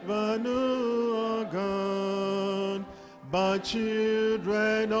never knew a God, but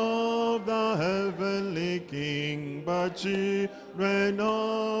children of the heavenly King, but children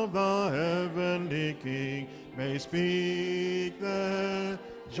of the heavenly King, may speak their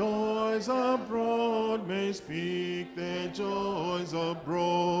joys abroad, may speak their joys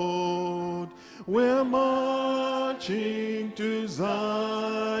abroad. We're marching to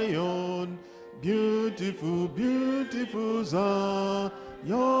Zion, beautiful, beautiful Zion.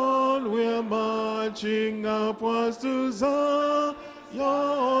 We're marching upwards to Zion,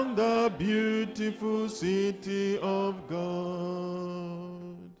 the beautiful city of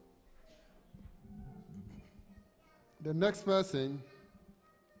God. The next person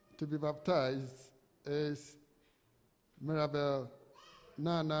to be baptized is Mirabel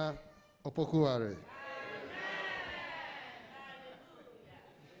Nana Opokuare.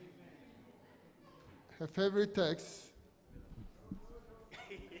 Her favorite text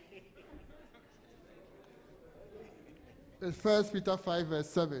is 1 Peter 5, verse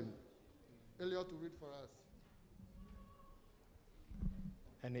 7. Elliot will read for us.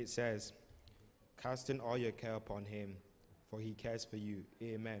 And it says, casting all your care upon him, for he cares for you.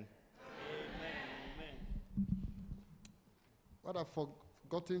 Amen. What I've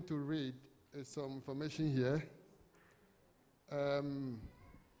forgotten to read is some information here.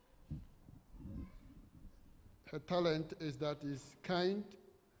 Her talent is that is kind,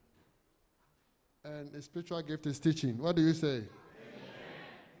 and a spiritual gift is teaching. What do you say? Amen.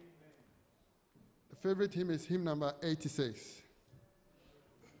 The favorite hymn is hymn number 86.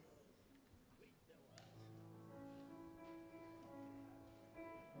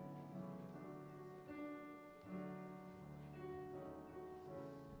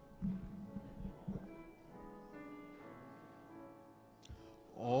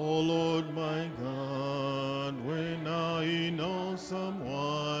 Oh Lord my God, when I in awesome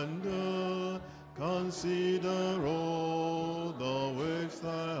wonder consider all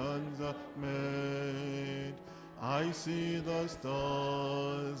made. I see the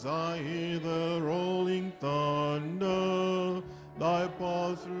stars, I hear the rolling thunder, thy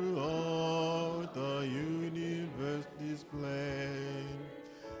power throughout the universe displayed.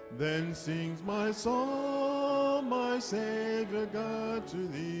 Then sings my soul, my Savior God, to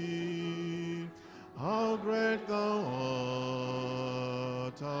thee. How great thou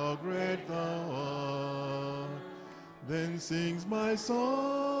art, how great thou art. Then sings my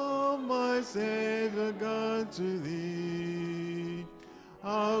soul, my Savior God, to thee.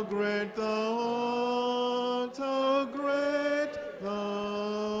 How great thou art, how great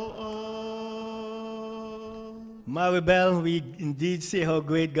thou art. Maribel, we indeed say how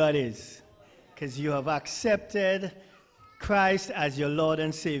great God is, because you have accepted Christ as your Lord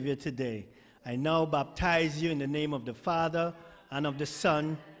and Savior today. I now baptize you in the name of the Father, and of the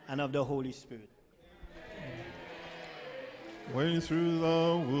Son, and of the Holy Spirit. When through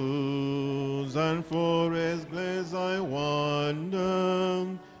the woods and forest glades I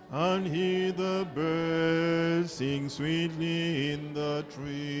wander, and hear the birds sing sweetly in the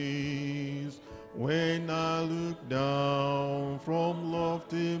trees, when I look down from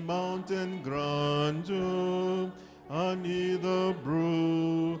lofty mountain grandeur, and hear the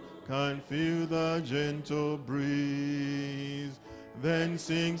brook, can feel the gentle breeze, then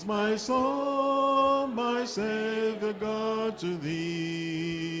sings my soul, my Savior God, to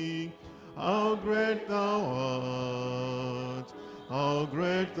thee. How great thou art, how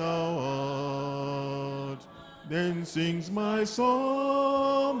great thou art. Then sings my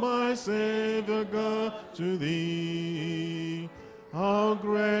soul, my Savior God, to thee. How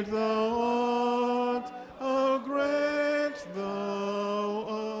great thou art, how great thou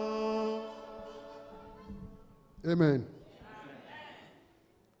art. Amen.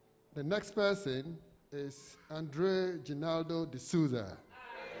 The next person is Andre Ginaldo de Souza.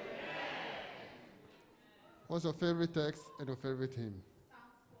 What's your favorite text and your favorite hymn?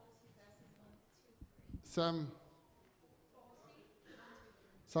 Psalm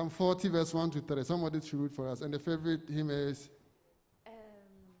 40, verse 1 to 3. Somebody should read for us. And the favorite hymn is?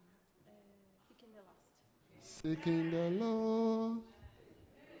 Seeking the Lost. Seeking the Lord.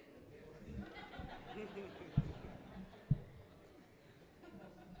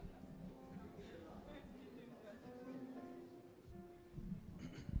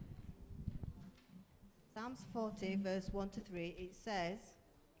 Psalms 40, verse 1 to 3, it says,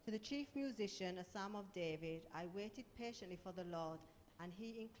 To the chief musician, a psalm of David, I waited patiently for the Lord, and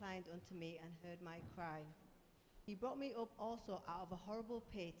he inclined unto me and heard my cry. He brought me up also out of a horrible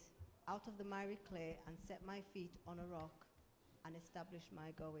pit, out of the miry clay, and set my feet on a rock, and established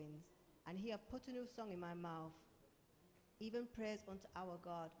my goings. And he hath put a new song in my mouth, even praise unto our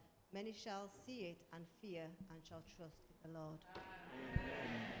God. Many shall see it and fear, and shall trust in the Lord.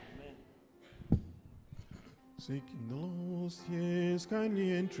 Seeking the lost, yes,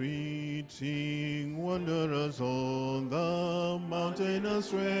 kindly entreating, wanderers on the mountain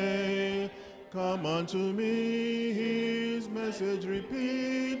astray. Come unto me, his message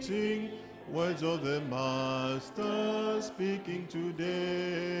repeating, words of the Master speaking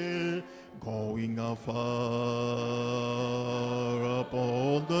today. Going afar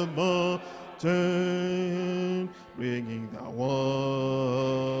upon the mountain, bringing the one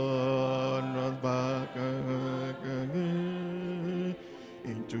back again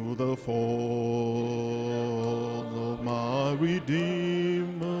into the fold of my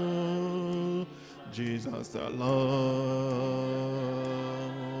Redeemer, Jesus the Lamb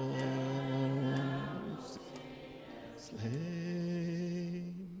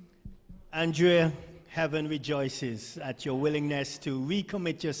slain. Andrea, heaven rejoices at your willingness to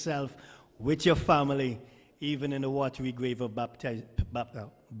recommit yourself with your family, even in the watery grave of baptism.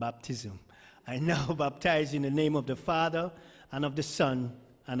 I now baptize in the name of the Father, and of the Son,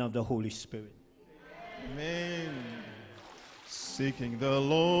 and of the Holy Spirit. Amen. Seeking the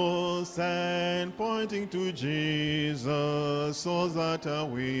lost and pointing to Jesus, souls that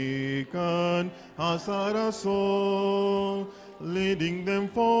awaken outside our soul, leading them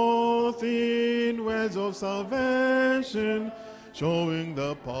forth in ways of salvation, showing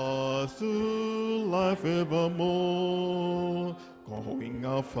the path to life evermore. Going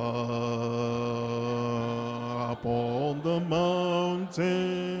afar upon the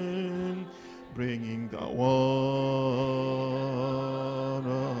mountain, bringing the one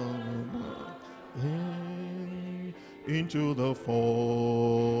into the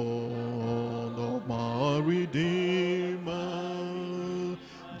fold of my Redeemer,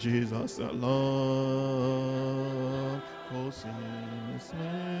 Jesus the Lamb, for sin's sake.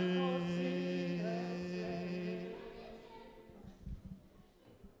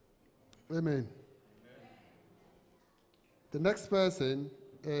 Amen. The next person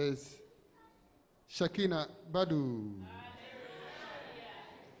is Shakina Badu.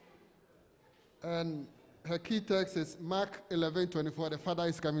 And her key text is Mark 11:24. The father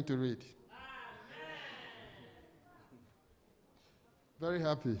is coming to read. Very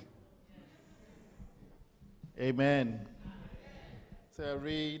happy. Amen. So I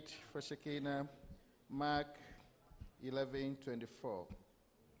read for Shekinah, Mark 11:24.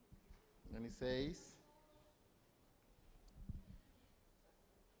 And it says,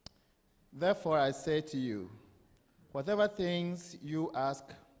 "Therefore I say to you, whatever things you ask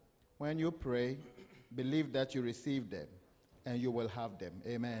when you pray, believe that you receive them, and you will have them."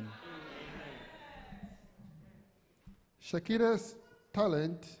 Amen. Shakira's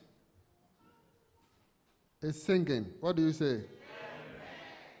talent is singing. What do you say?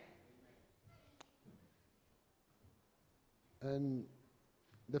 And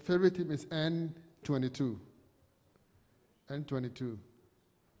the favorite team is N22. N22.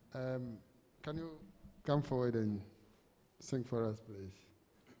 Can you come forward and sing for us, please?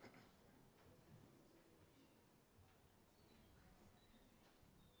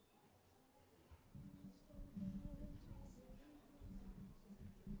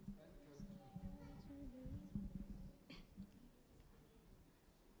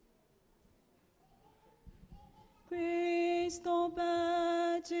 Cristo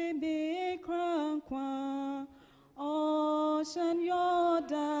bate me cranqua, o Senhor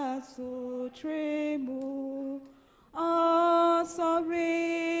da sutremo, o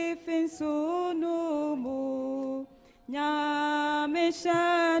sorri fin sunumu, nyame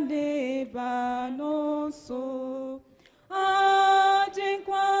shande banoso, adin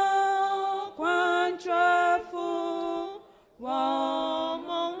quantrafu,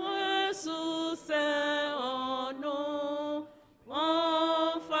 wamo Jesus ono,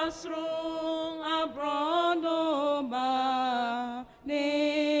 fasrung abronoma,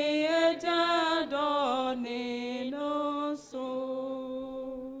 ne edadone no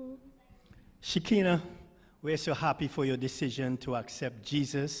so. Shekinah, we're so happy for your decision to accept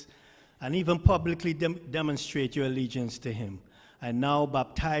Jesus and even publicly demonstrate your allegiance to him. I now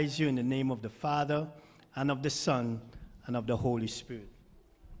baptize you in the name of the Father, and of the Son, and of the Holy Spirit.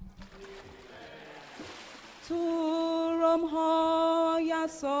 Turum hoya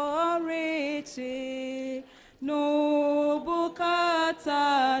sorete, no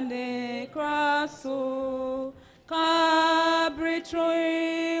bukata ne craso,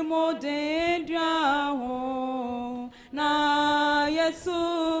 cabritroi modendriaho, na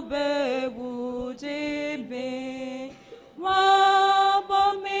yesu bebu jebe,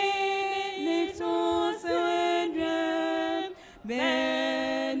 wabomi nitu sendrem,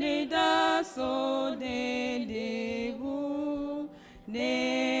 benida so debu,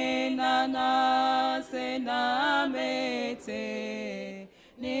 ne nana se namete,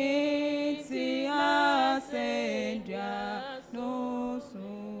 ne ti asendria no so.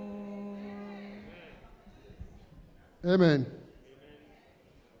 Amen.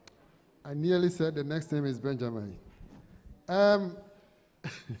 I nearly said the next name is Benjamin. The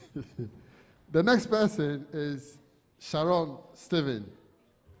next person is Sharon Stephen.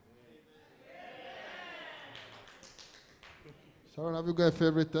 Sharon, have you got a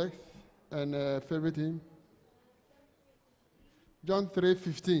favorite text and a favorite hymn? John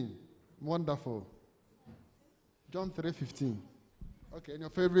 3:15. Wonderful. John 3:15. Okay, and your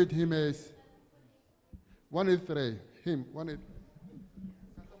favorite hymn is 183. Hymn 183.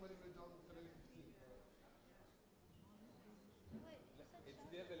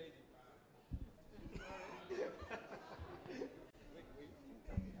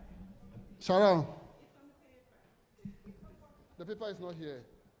 Sharon, the paper is not here.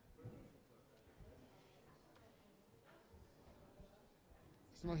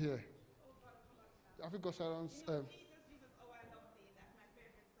 It's not here. Have you got Sharon's?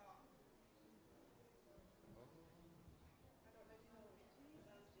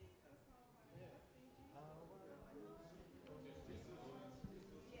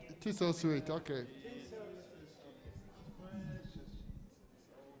 It is so sweet. Okay.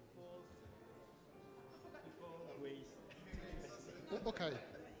 Okay.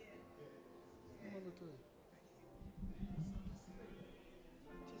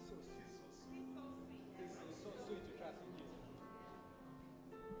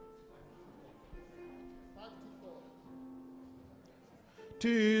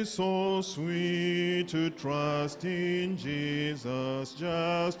 Tis so sweet to trust in Jesus,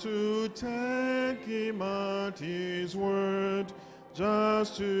 just to take him at his word.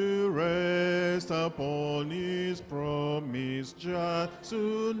 just to rest upon his promise, just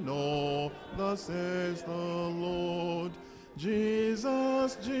to know, thus says the Lord.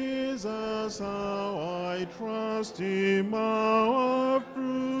 Jesus, Jesus, how I trust him, how I've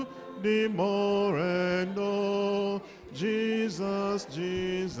proved him more and all. Jesus,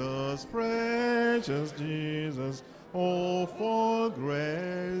 Jesus, precious Jesus, oh, for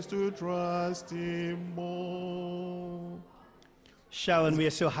grace to trust him more. Sharon, we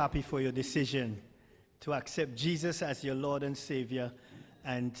are so happy for your decision to accept Jesus as your Lord and Savior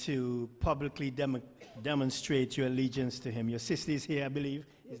and to publicly demonstrate your allegiance to him. Your sister is here, I believe.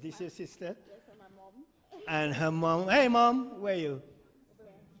 Is this your sister? Yes, and my mom. And her mom. Hey, Mom, where are you?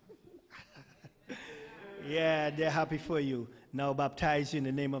 Yeah, they're happy for you. Now baptize you in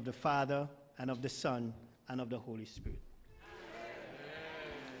the name of the Father, and of the Son, and of the Holy Spirit.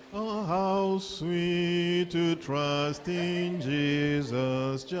 Oh, how sweet to trust in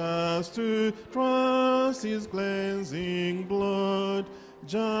Jesus, just to trust his cleansing blood,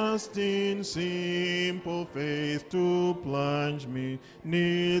 just in simple faith to plunge me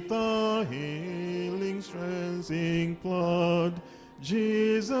neath the healing, strengthening flood.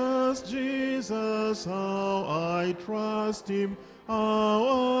 Jesus, Jesus, how I trust him,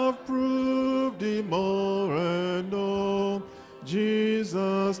 how I've proved him more and all.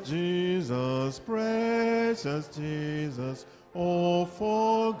 Jesus, Jesus, precious Jesus, oh,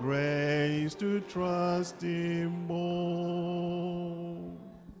 for grace to trust him more.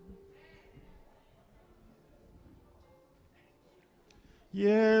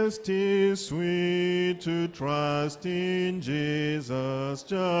 Yes, 'tis sweet to trust in Jesus,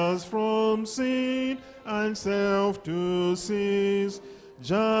 just from sin and self to cease,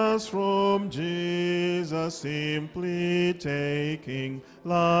 just from Jesus simply taking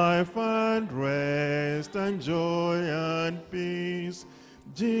life and rest and joy and peace.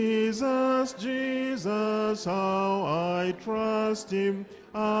 Jesus, Jesus, how I trust him,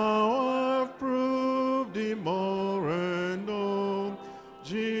 how I've proved him more and all.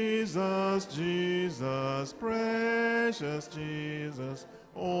 Jesus, Jesus, precious Jesus,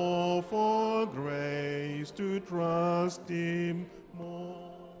 oh, for grace to trust him more.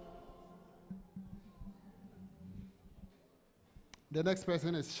 The next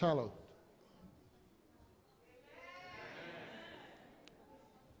person is Charlotte.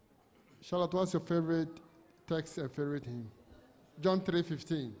 Charlotte, what's your favorite text and favorite hymn? John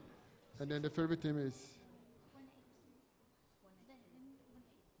 3:15. And then the favorite hymn is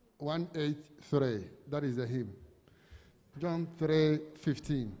 183. That is the hymn. John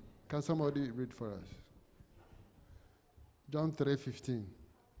 3:15. Can somebody read for us? John 3:15.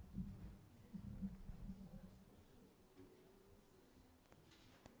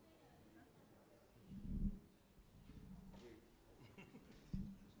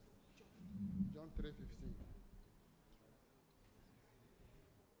 John 3:15.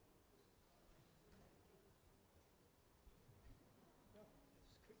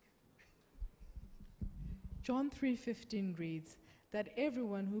 John 3:15 reads, that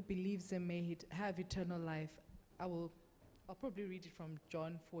everyone who believes in me have eternal life. I'll probably read it from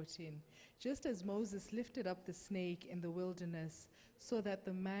John 14. Just as Moses lifted up the snake in the wilderness, so that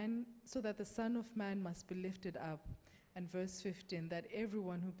the Son of Man must be lifted up. And verse 15, that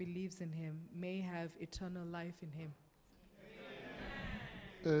everyone who believes in him may have eternal life in him.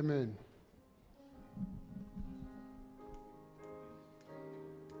 Amen.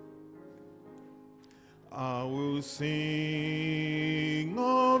 I will sing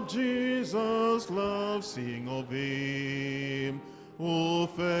of Jesus' love, sing of him who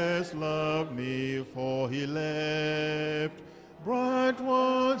first loved me, for he left bright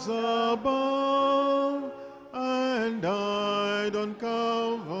words above and died on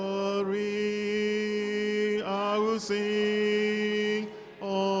Calvary. I will sing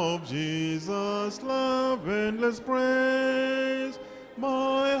of Jesus' love, endless praise.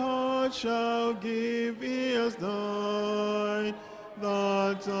 My heart shall give, he has died,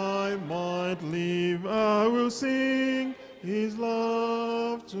 that I might live. I will sing his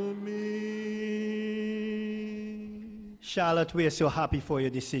love to me. Charlotte, we are so happy for your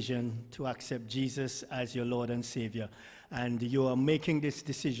decision to accept Jesus as your Lord and Savior. And you are making this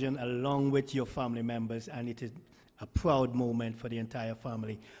decision along with your family members, and it is a proud moment for the entire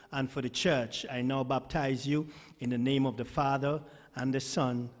family. And for the church, I now baptize you in the name of the Father, and the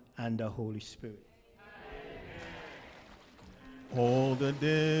Son, and the Holy Spirit. All the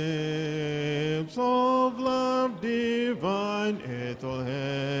depths of love divine, earthly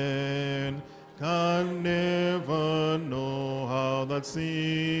hand can never know how that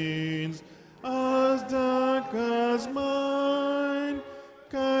sins as dark as mine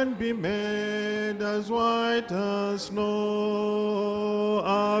can be made as white as snow.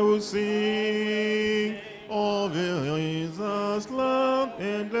 I will sing of Jesus' love,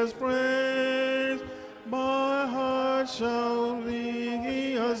 endless praise. My heart shall ring,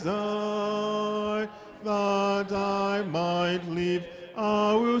 he has died, that I might live.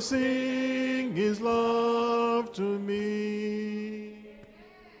 I will sing his love to me.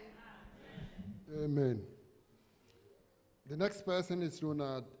 Amen. The next person is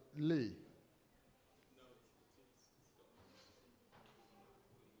Ronald Lee.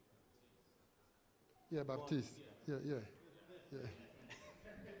 Yeah, Baptist. Yeah.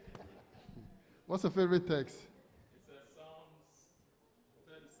 What's your favorite text? It's Psalms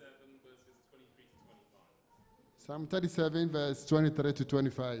 37, verses 23 to 25. Psalm 37, verse 23 to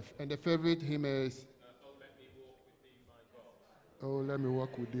 25. And the favorite hymn is? Oh, let me walk with thee, my God. Oh, let me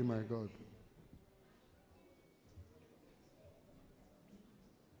walk with thee, my God.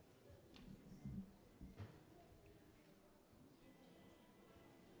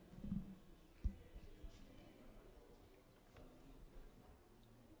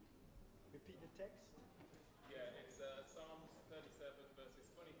 Repeat the text. Yeah, it's Psalms 37,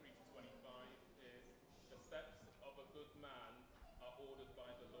 verses 23 to 25 is, the steps of a good man are ordered by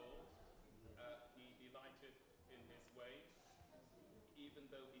the Lord. He delighted in his ways. Even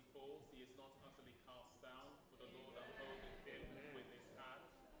though he falls, he is not utterly cast down, for the Lord upholdeth him with his hand.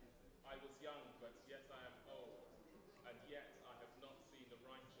 I was young, but yet I am old, and yet I have not seen the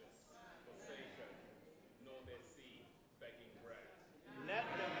righteous forsaken, nor their seed begging bread. Let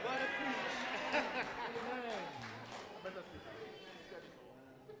the brother preach.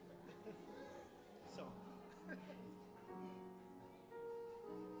 So.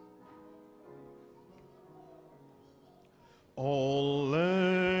 Oh,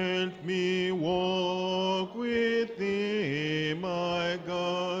 let me walk with thee, my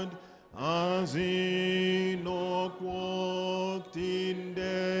God, as Enoch walked in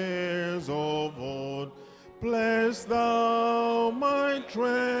days of old. Bless thou my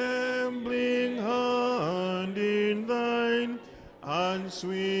trembling hand in thine, and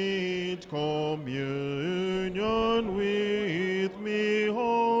sweet communion with me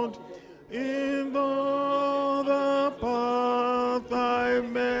hold. In the path I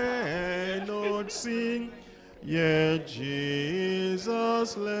may not sing, yet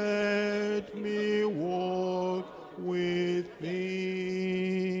Jesus, let me walk with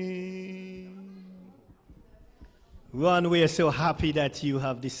thee. Ron, we are so happy that you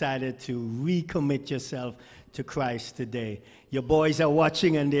have decided to recommit yourself to Christ today. Your boys are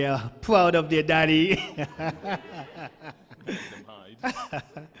watching and they are proud of their daddy.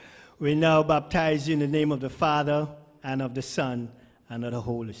 We now baptize you in the name of the Father, and of the Son, and of the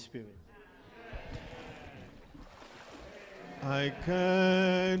Holy Spirit. I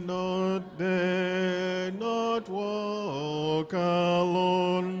cannot, dare not walk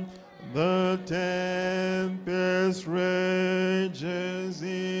alone. The tempest rages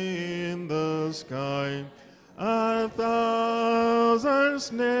in the sky. 1,000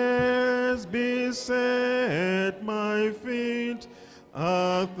 snares beset my feet.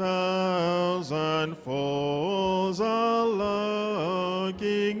 1,000 falls are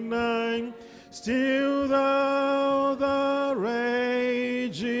lurking nigh. Still thou the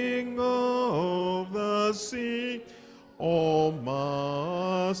raging of the sea, O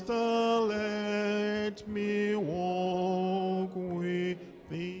Master, let me walk with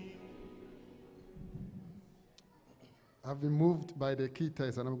thee. I've been moved by the key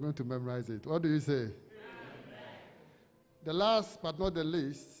text and I'm going to memorize it. What do you say? Amen. The last but not the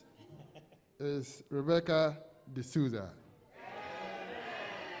least is Rebecca D'Souza.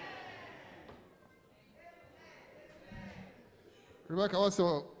 Rebecca, what's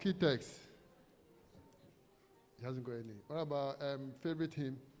your key text? He hasn't got any. What about favorite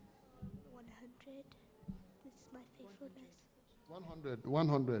hymn? 100. This is my faithfulness. 100.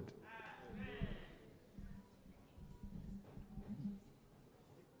 100.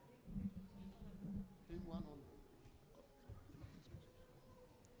 Hymn 100.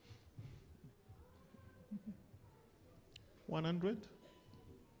 $100.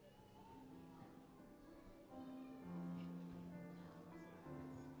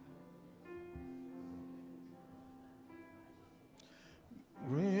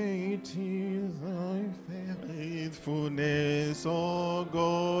 Great is thy faithfulness, O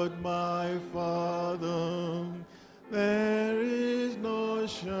God, my Father. There is no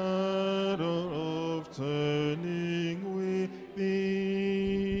shadow of turning with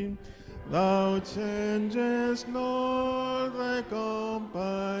thee. Thou changest not, thy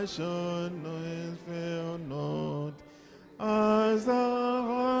compassion fail not. As thou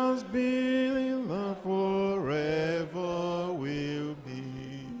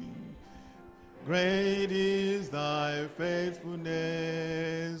Great is thy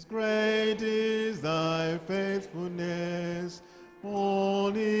faithfulness, great is thy faithfulness.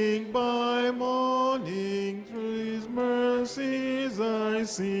 Morning by morning, through his mercies I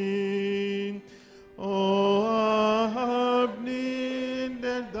sing. Oh, I have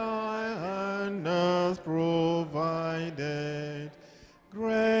needed thy hand hath provided.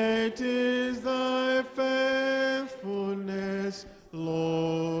 Great is thy faithfulness,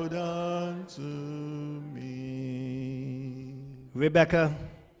 Lord, unto me. Rebecca,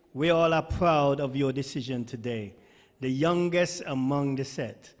 we all are proud of your decision today, the youngest among the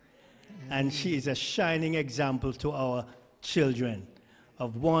set. And she is a shining example to our children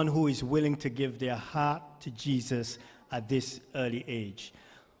of one who is willing to give their heart to Jesus at this early age.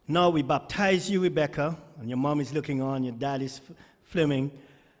 Now we baptize you, Rebecca, and your mom is looking on, your dad is Fleming,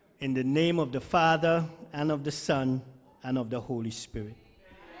 in the name of the Father, and of the Son, and of the Holy Spirit.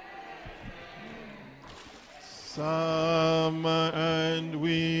 Summer and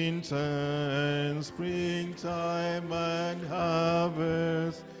winter and springtime and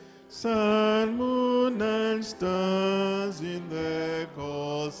harvest, sun, moon, and stars in their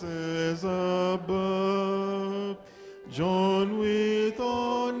courses above, join with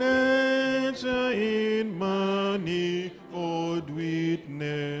all nature in manifold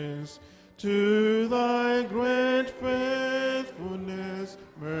witness to thy great faithfulness,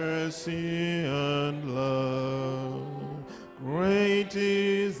 mercy, and love. Great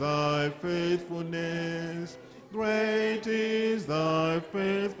is thy faithfulness, great is thy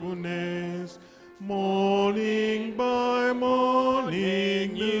faithfulness. Morning by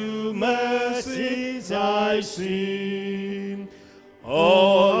morning, new mercies I see.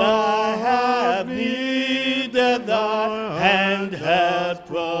 All I have needed, thy hand hath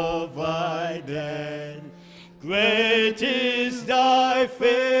provided. Great is thy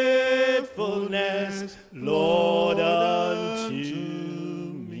faithfulness, Lord, unto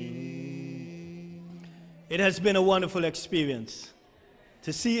me. It has been a wonderful experience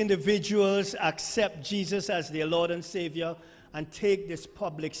to see individuals accept Jesus as their Lord and Savior and take this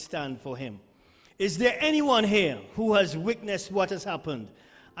public stand for him. Is there anyone here who has witnessed what has happened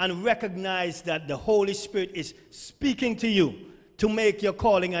and recognized that the Holy Spirit is speaking to you to make your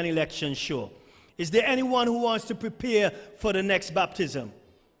calling and election sure? Is there anyone who wants to prepare for the next baptism?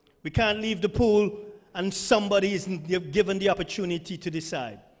 We can't leave the pool and somebody isn't given the opportunity to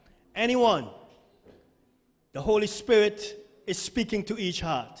decide. Anyone? The Holy Spirit is speaking to each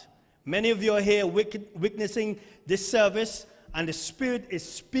heart. Many of you are here witnessing this service, and the Spirit is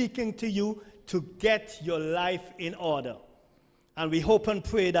speaking to you to get your life in order. And we hope and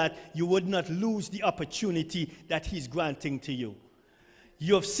pray that you would not lose the opportunity that he's granting to you.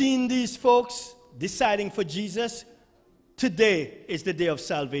 You have seen these folks deciding for Jesus. Today is the day of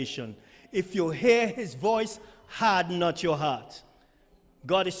salvation. If you hear his voice, harden not your heart.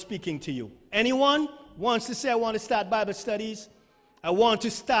 God is speaking to you. Anyone wants to say, I want to start Bible studies? I want to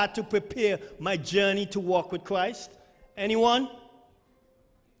start to prepare my journey to walk with Christ? Anyone?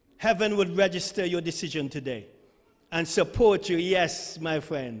 Heaven would register your decision today and support you. Yes, my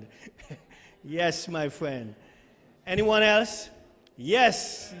friend. Yes, my friend. Anyone else?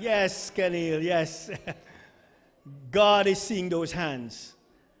 Yes, yes, Kenil, yes. God is seeing those hands,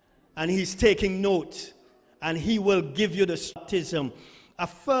 and he's taking note, and he will give you the baptism,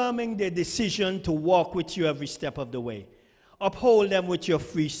 affirming their decision to walk with you every step of the way. Uphold them with your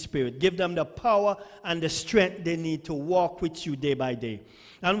free spirit. Give them the power and the strength they need to walk with you day by day.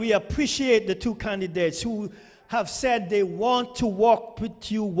 And we appreciate the two candidates who have said they want to walk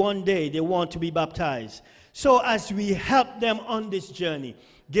with you one day. They want to be baptized. So as we help them on this journey,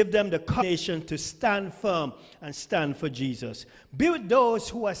 give them the combination to stand firm and stand for Jesus. Be with those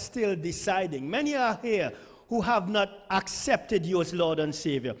who are still deciding. Many are here who have not accepted you as Lord and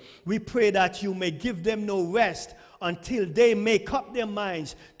Savior. We pray that you may give them no rest until they make up their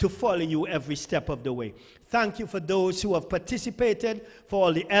minds to follow you every step of the way. Thank you for those who have participated, for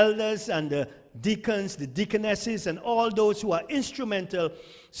all the elders and the deacons, the deaconesses, and all those who are instrumental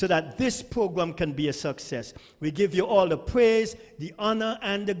so that this program can be a success. We give you all the praise, the honor,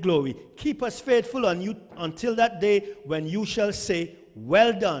 and the glory. Keep us faithful on you until that day when you shall say,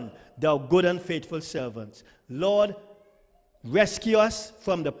 well done, thou good and faithful servant. Lord, rescue us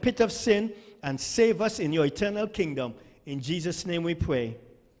from the pit of sin and save us in your eternal kingdom. In Jesus' name we pray.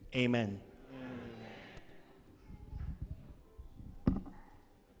 Amen.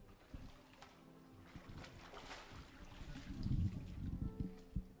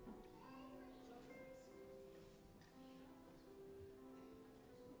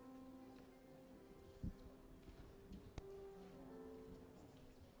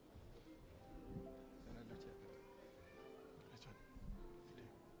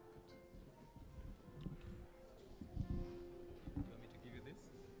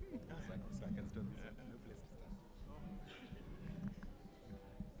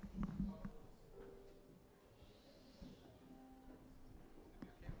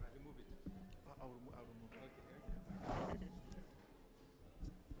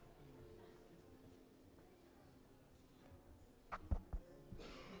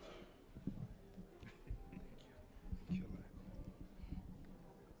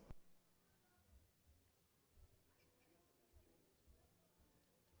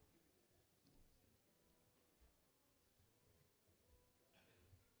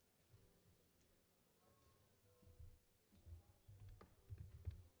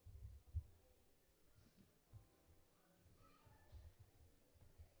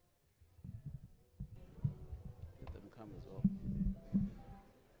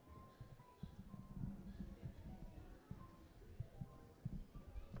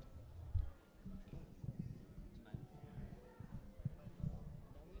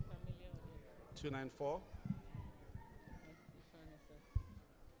 294.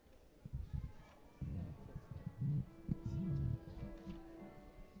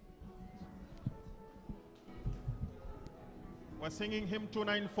 We're singing hymn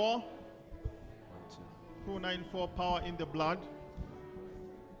 294. 294, Power in the Blood.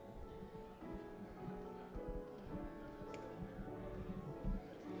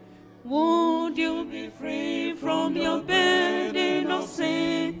 Would you be free from your burden of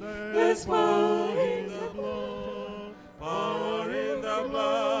sin? There's power in the blood, power in the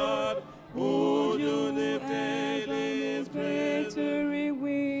blood. Would you live daily His victory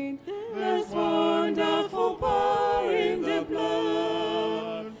win? There's wonderful power in the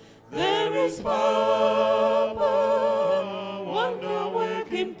blood. There is power,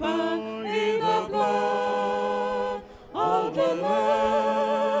 wonder-working power in the blood of the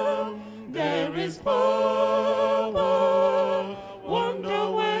Lamb. There is power,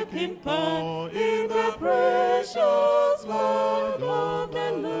 wonder-working power in the precious blood of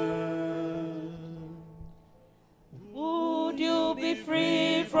the Lamb. Would you be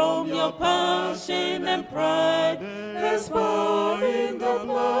free from your passion and pride? There's power in the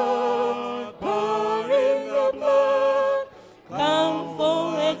blood, power in the blood. Come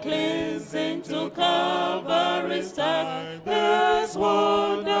for a cleansing to Calvary's side. There's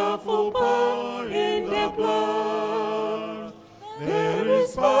wonderful power in the blood. There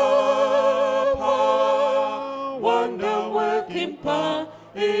is power, wonder-working power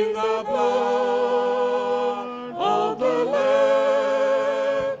in the blood of the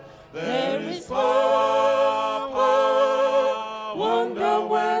Lamb. There is power,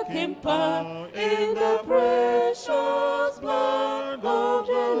 wonder-working power in the precious blood of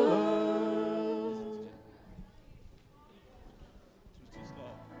the Lamb.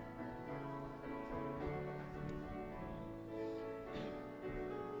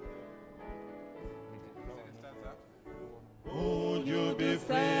 Would you be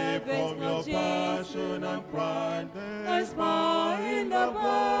free from your passion and pride? There's power in the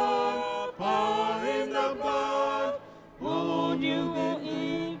blood, power in the blood. Would you go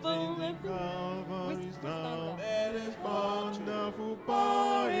evil and Calvary's down. There is wonderful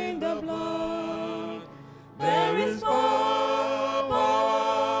power in the blood. There is power,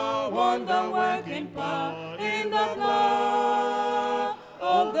 wonder-working power in the blood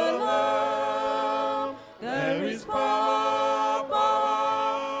of the Lamb. There is power,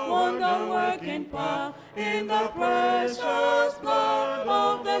 wonder-working power in the precious blood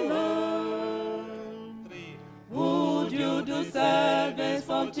of the Lamb. Would you do service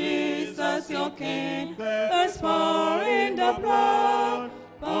for Jesus your King? There's power in the blood,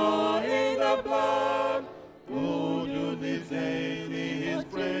 power in the blood. Would you live daily his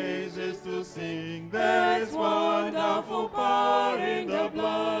praises to sing? There is wonderful power in the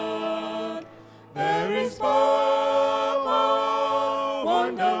blood. There is power,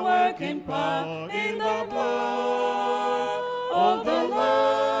 wonder-working power in the blood of the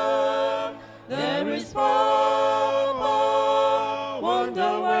Lamb. There is power,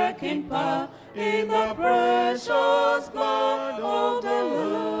 wonder-working power in the precious blood of the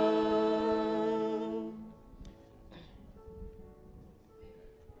Lamb.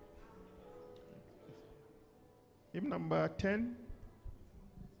 Hymn number 10.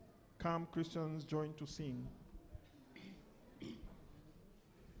 Come Christians join to sing.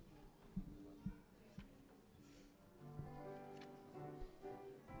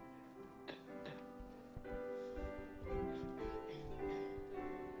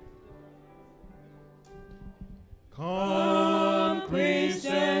 Come,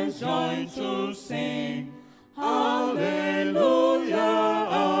 Christians, join to sing. Hallelujah,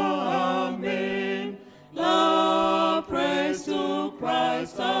 amen. Love, praise to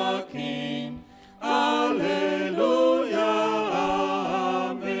Christ our King. Hallelujah,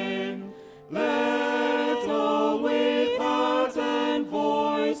 amen. Let all with heart and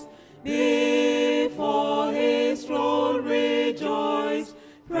voice before his throne rejoice.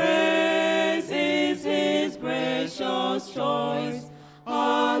 Praise is his gracious choice.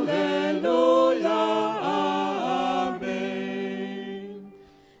 Hallelujah, amen.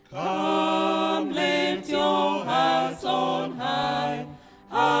 Come, lift your hearts on high.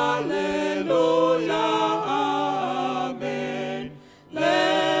 Hallelujah, amen.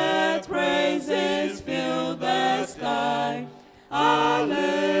 Let praises fill the sky.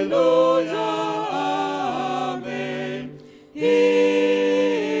 Hallelujah, amen.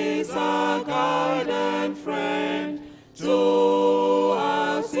 He is our guide and friend. To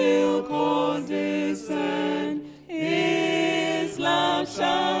us he'll condescend. His love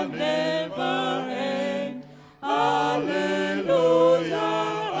shall never end. Hallelujah,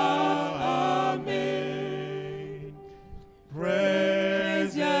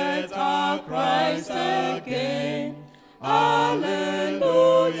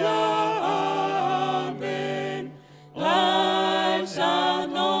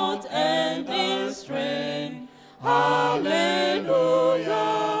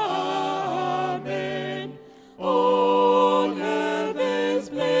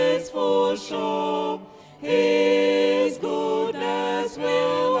 show. His goodness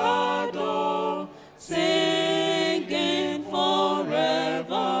will adore, singing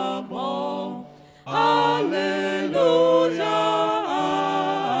forevermore. Hallelujah,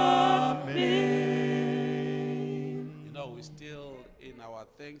 amen. You know, we're still in our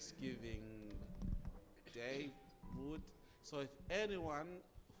Thanksgiving Day mood. So if anyone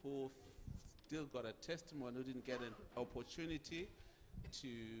who still got a testimony, who didn't get an opportunity to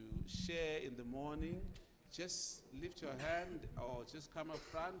share in the morning, just lift your hand or just come up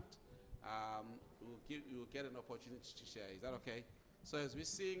front. You'll get an opportunity to share. Is that okay? So as we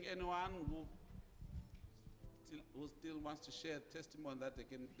sing, anyone who still wants to share a testimony that they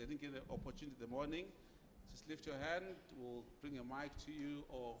didn't get an opportunity in the morning, just lift your hand. We'll bring a mic to you,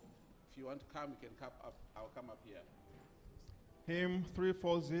 or if you want to come, you can come up. I'll come up here. Hymn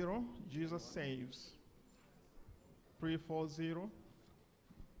 340, Jesus Saves. 340.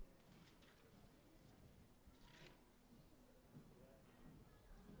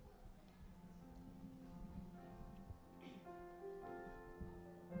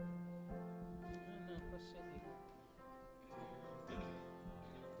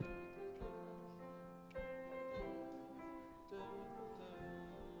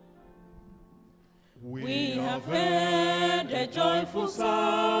 We have heard a joyful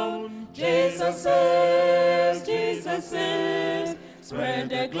sound. Jesus saves, Jesus saves. Spread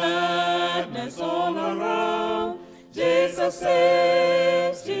the gladness all around. Jesus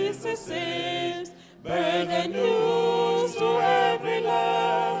saves, Jesus saves. Bear the news to every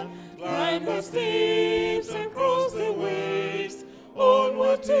land. Climb the steeps and cross the waves.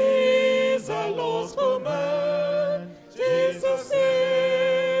 Onward is the Lord's command. Jesus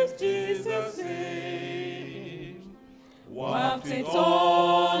saves, Jesus saves. Wafted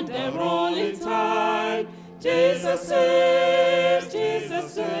on the rolling tide, Jesus saves,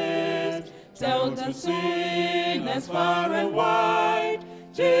 Jesus saves. Tell the sinners far and wide,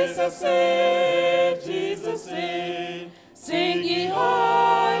 Jesus saves, Jesus saves. Sing ye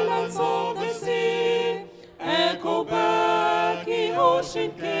islands of the sea, echo back ye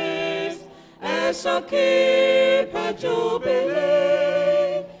ocean caves, and shall keep a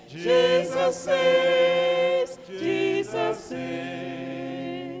jubilee. Jesus saves, Jesus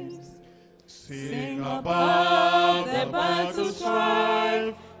saves. Sing above the battle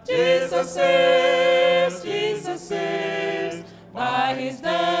strife, Jesus saves, Jesus saves. By his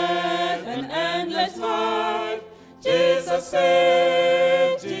death and endless life, Jesus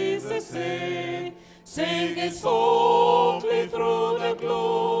saves, Jesus saves. Singing softly through the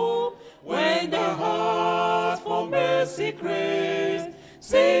gloom, when the heart for mercy craves,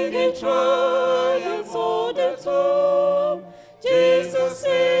 singing triumphs on the tomb. Jesus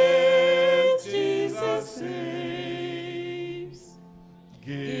saves, Jesus saves.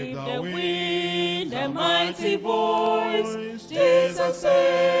 Give the wind a mighty voice. Jesus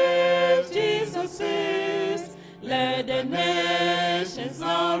saves, Jesus saves. Let the nations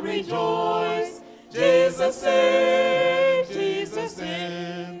now rejoice. Jesus saves, Jesus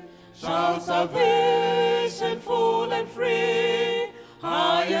saves. Shout salvation full and free.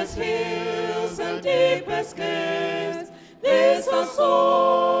 Highest hills and deepest caves. This a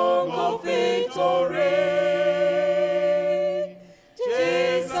song of victory.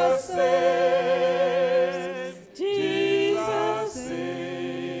 Jesus saves, Jesus saves.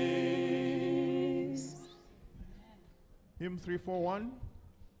 Hymn 341.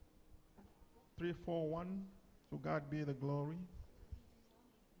 341. To God be the glory.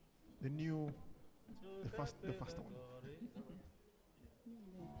 The first one.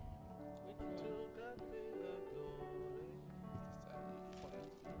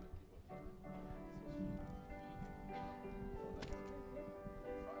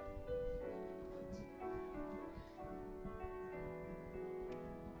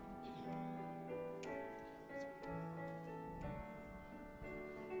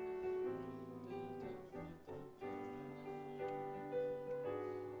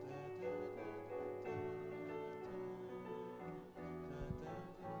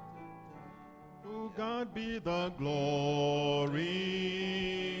 To God be the glory,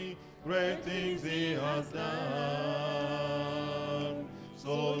 great things he has done.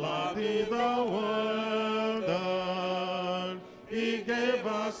 So loved he the world that he gave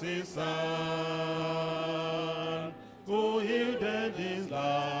us his Son, who yielded his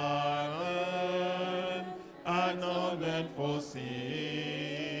life and honored for sin,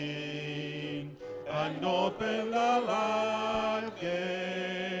 and opened the life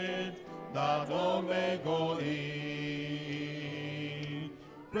gate that all may go in.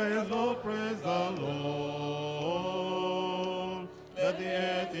 Praise the Lord, let the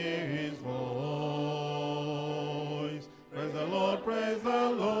earth hear his voice. Praise the Lord, praise the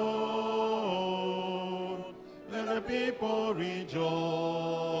Lord. Let the people rejoice.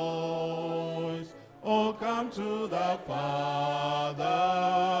 Oh, come to the Father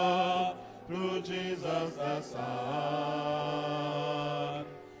through Jesus the Son,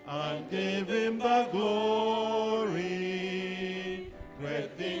 and give him the glory.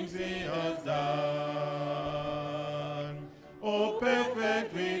 Great things he has done. Oh,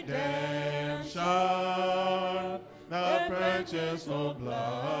 perfect redemption, the purchase of blood.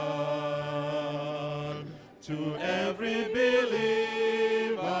 To every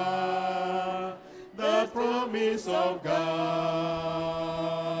believer, the promise of God.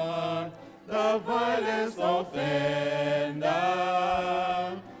 The vilest offender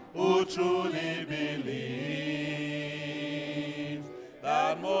who truly believes,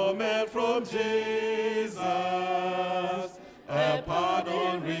 that moment from Jesus, a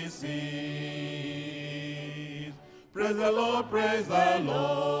pardon receives. Praise the Lord, praise the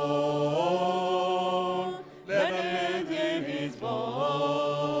Lord. Let the earth hear his voice.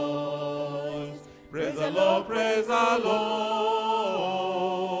 Praise the Lord, praise the Lord.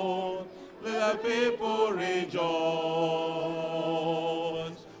 Let the people rejoice.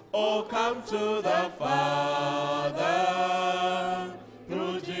 Oh, come to the Father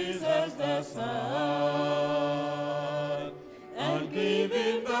through Jesus the Son, and give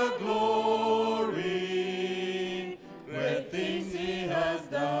him the glory. Great things he has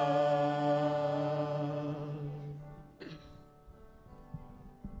done.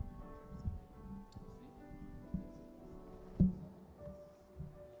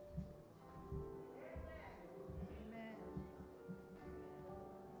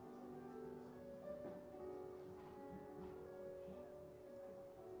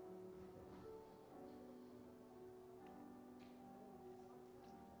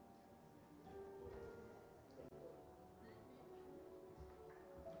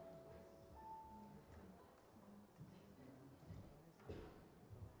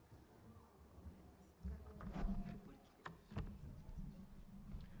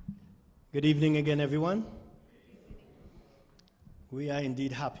 Good evening again, everyone. We are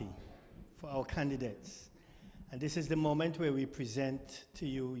indeed happy for our candidates. And this is the moment where we present to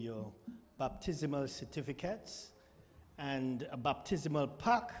you your baptismal certificates and a baptismal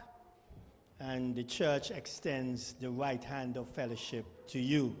pack, and the church extends the right hand of fellowship to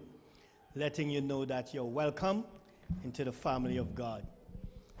you, letting you know that you're welcome into the family of God.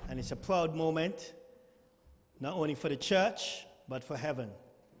 And it's a proud moment, not only for the church, but for heaven.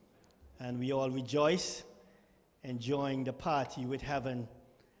 And we all rejoice, enjoying the party with heaven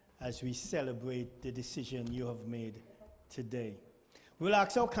as we celebrate the decision you have made today. We'll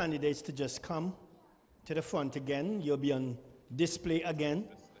ask our candidates to just come to the front again. You'll be on display again.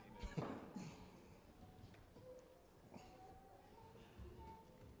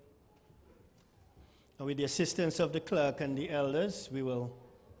 And with the assistance of the clerk and the elders, we will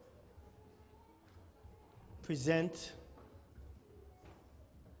present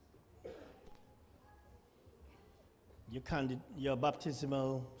your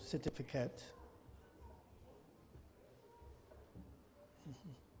baptismal certificate.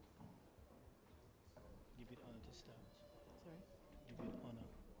 Give it honor to start. Sorry? Give it honor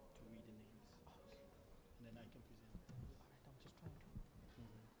to read the names. Okay. And then I can present. All right, I'm just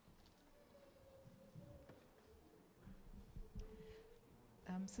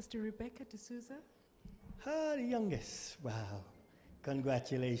trying to. Sister Rebecca D'Souza. The youngest. Wow.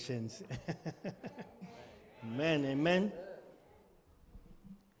 Congratulations. Amen, amen.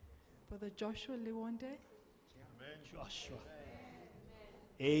 Brother Joshua Lewande. Amen. Joshua.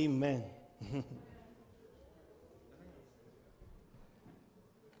 Amen.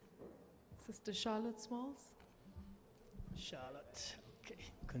 Sister Charlotte Smalls. Charlotte. Okay.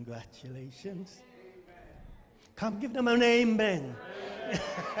 Congratulations. Come give them an amen.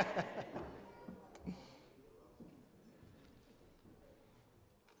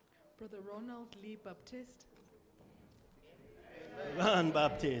 Brother Ronald Lee Baptiste. Ron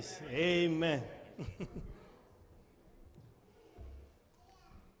Baptist. Amen.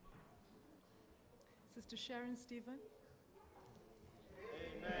 Sister Sharon Stephen.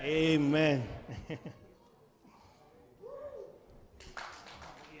 Amen.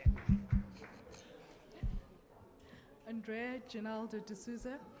 Andrea Ginaldo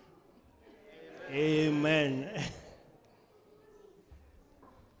D'Souza. Amen.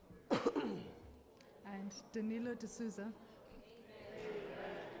 And Danilo D'Souza.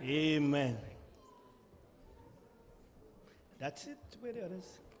 Amen. That's it. Where the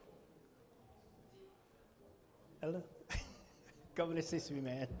others? Ella? Come and assist me,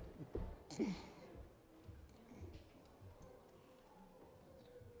 man.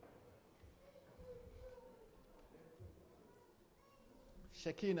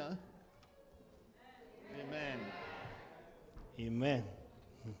 Shekinah. Amen. Amen.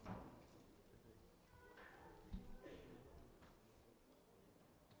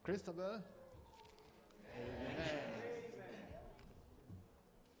 Christopher. Amen.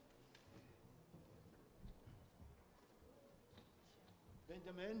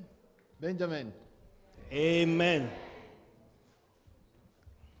 Benjamin. Benjamin. Amen.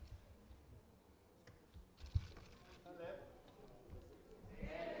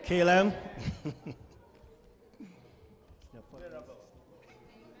 Caleb.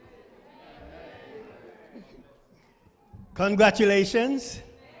 Congratulations.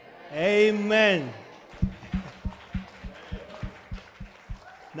 Amen.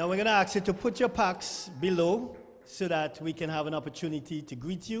 Now we're going to ask you to put your packs below so that we can have an opportunity to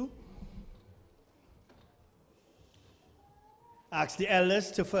greet you. Ask the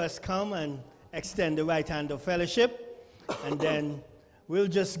elders to first come and extend the right hand of fellowship, and then we'll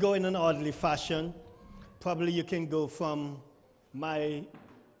just go in an orderly fashion. Probably you can go from my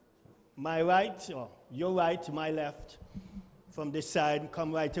right, or your right to my left, from this side,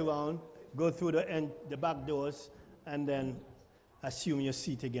 come right around, go through the back doors, and then assume your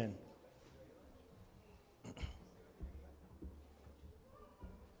seat again.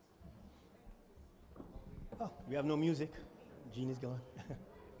 Oh, we have no music. Jean is gone.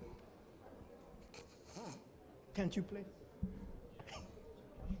 Can't you play?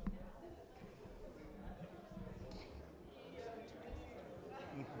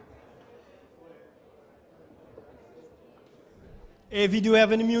 Avi, do you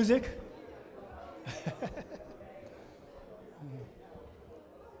have any music?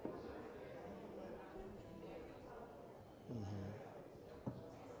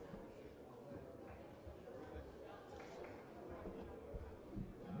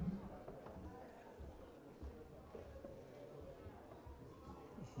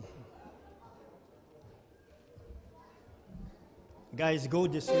 Guys, go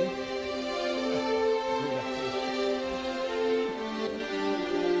this way.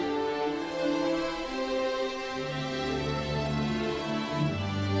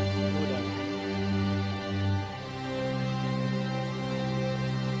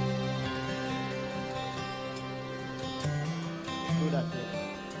 Go that way.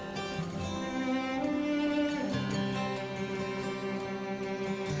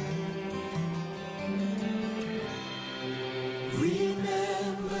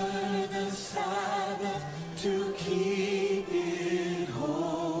 Remember the Sabbath to keep it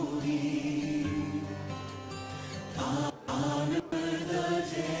holy. Honor the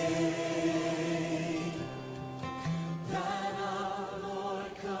day that our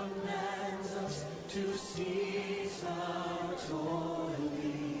Lord commands us to cease our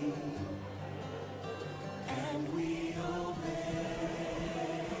toiling, and we obey.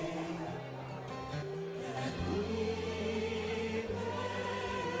 And we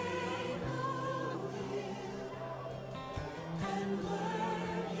and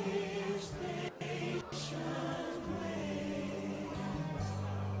learn His patient ways,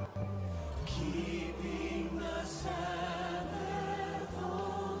 keeping the Sabbath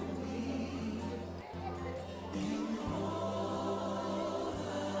holy in all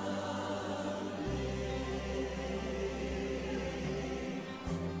the days.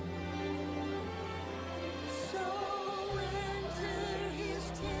 So enter His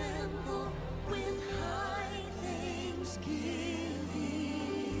temple with high thanksgiving.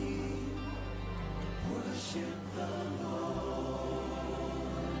 Worship the Lord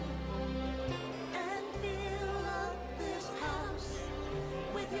and fill up this house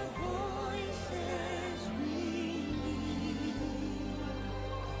with your voices ringing.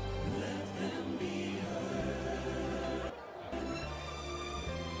 Let them be heard.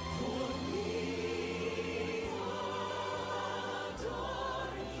 For we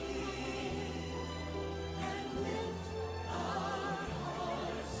adore Him and lift our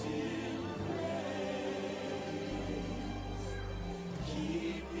hearts in praise,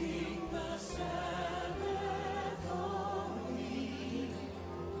 keeping the Sabbath holy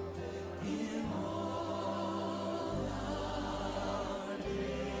in all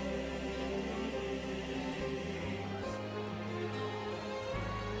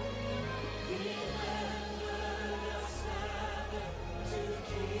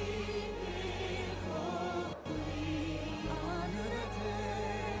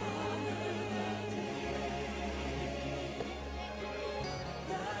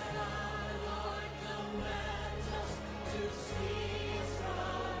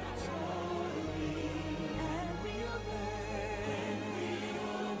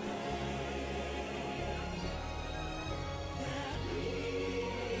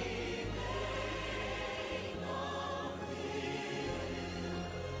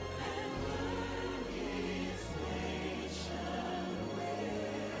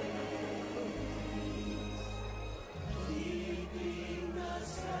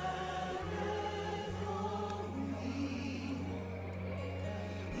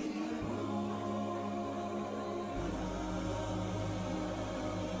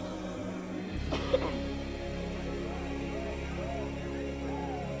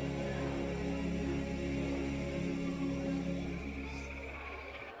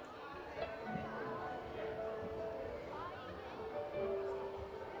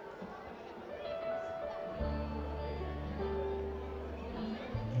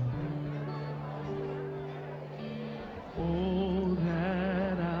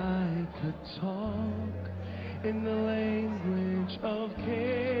talk in the language of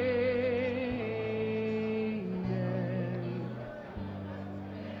Canaan,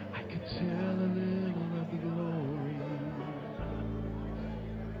 I could tell a little of the glory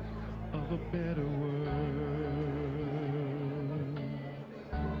of a better world.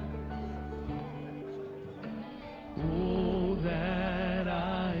 Oh, that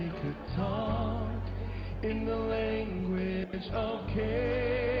I could talk in the language of Canaan,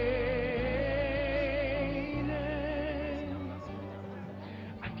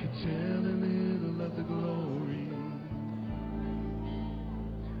 I could tell a little of the glory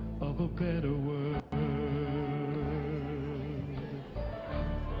of a better world.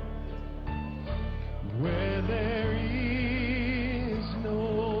 Where there is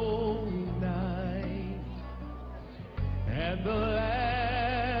no night and the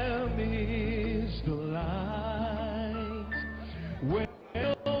Lamb is the light, where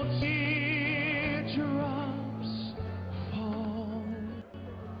no teardrops fall.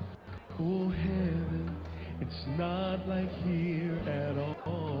 Oh, heaven, it's not like here at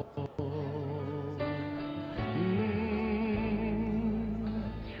all.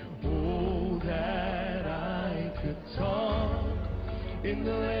 Oh, that I could talk in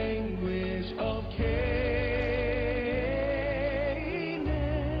the language of Canaan,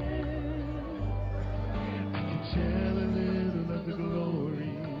 I could tell a little of the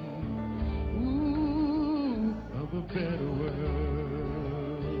glory, ooh, of a better world.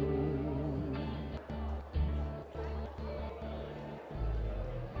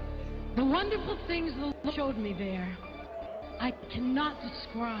 The wonderful things the Lord showed me there, I cannot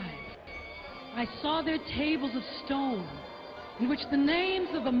describe. I saw their tables of stone, in which the names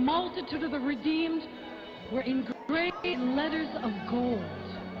of the multitude of the redeemed were engraved in letters of gold.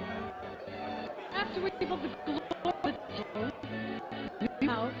 After we gave up the glory of the table, we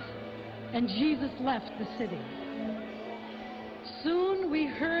went out, and Jesus left the city. Soon we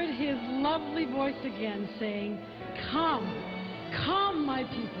heard his lovely voice again saying, "Come, come, my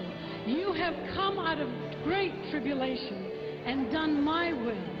people. You have come out of great tribulation and done my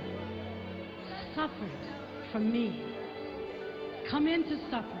will, suffered for me. Come in to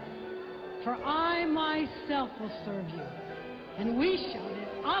supper, for I myself will serve you." And we shouted,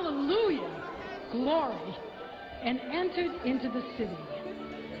 "Hallelujah, glory," and entered into the city.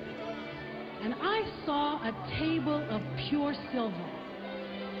 And I saw a table of pure silver.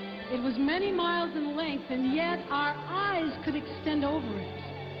 It was many miles in length, and yet our eyes could extend over it.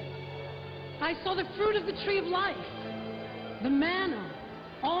 I saw the fruit of the tree of life, the manna,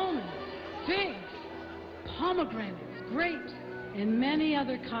 almonds, figs, pomegranates, grapes, and many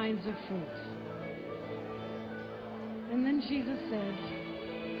other kinds of fruits. And then Jesus said,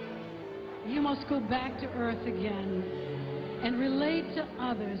 "You must go back to earth again and relate to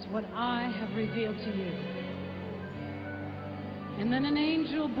others what I have revealed to you." And then an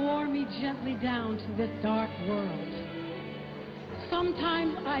angel bore me gently down to this dark world.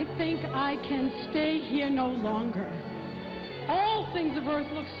 Sometimes I think I can stay here no longer. All things of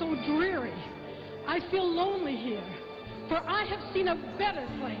earth look so dreary. I feel lonely here, for I have seen a better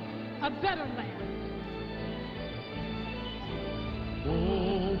place, a better land.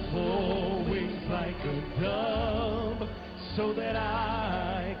 Oh, for wings like a dove, so that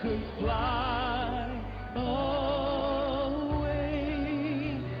I could fly away.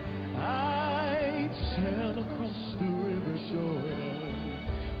 I'd sail across the river Jordan,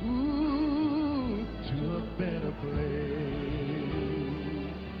 ooh, to a better place.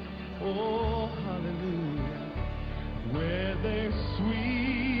 Oh, hallelujah, where there's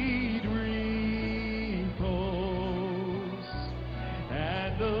sweet repose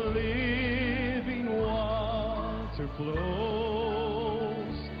and the living water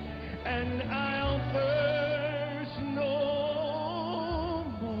flows, and I'll thirst no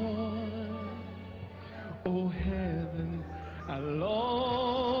more. Oh, heaven, I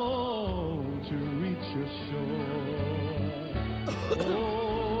long to reach your shore.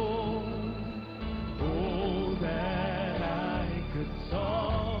 Oh, that I could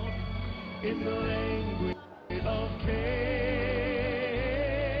talk in the language of Canaan.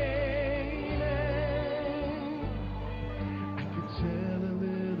 I could tell a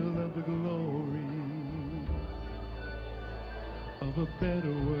little of the glory of a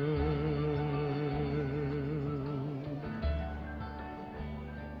better world.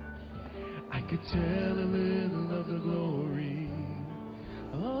 I could tell a little of the glory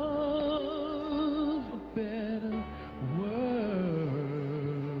of a better world,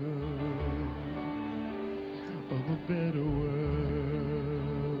 of a better world,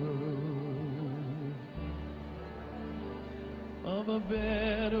 of a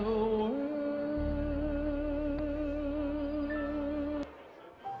better world.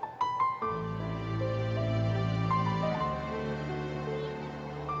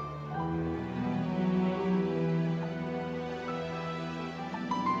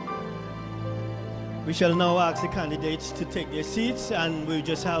 We shall now ask the candidates to take their seats, and we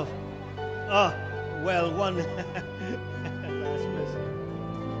just have, one last person.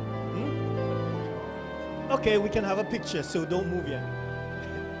 Okay, we can have a picture, so don't move yet.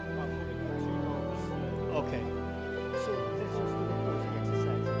 Okay. So let's just do the posing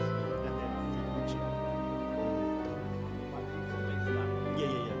exercises, and then take a picture.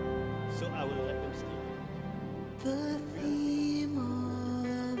 Yeah. So I will let them stay. The theme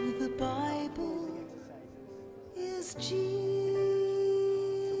of the Bible is Jesus.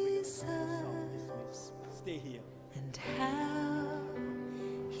 Stay here. And how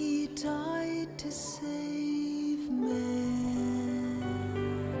he died to save man.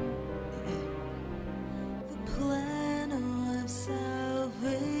 The plan of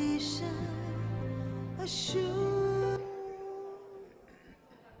salvation assured.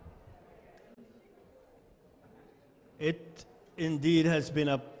 It indeed has been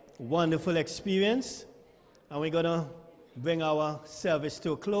a wonderful experience, and we're going to bring our service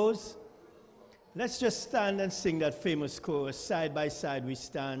to a close. Let's just stand and sing that famous chorus. Side by side we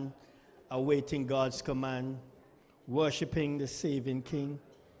stand, awaiting God's command, worshiping the saving King.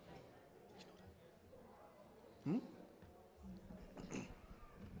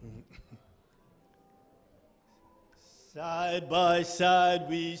 Side by side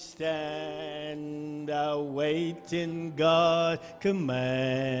we stand, awaiting God's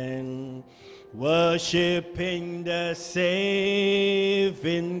command, worshiping the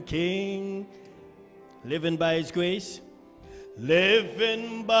saving King. Living by His grace,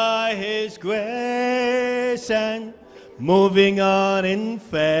 living by His grace, and moving on in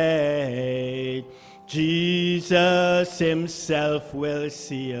faith. Jesus Himself will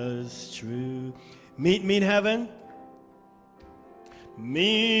see us through. Meet me in heaven.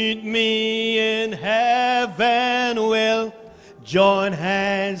 Meet me in heaven, we'll join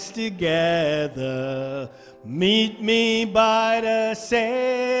hands together. Meet me by the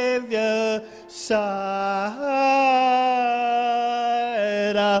Savior's side.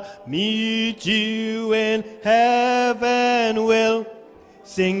 I'll meet you in heaven, we'll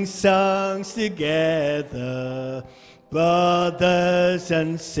sing songs together. Brothers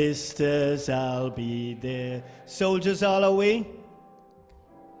and sisters, I'll be there. Soldiers all away.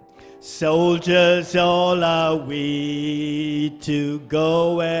 Soldiers all are we to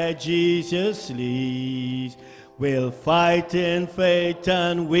go where Jesus leads. We'll fight in faith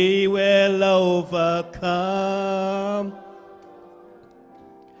and we will overcome.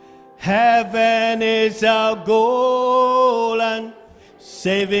 Heaven is our goal and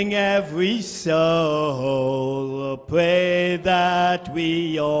saving every soul. Pray that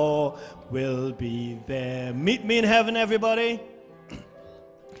we all will be there. Meet me in heaven, everybody.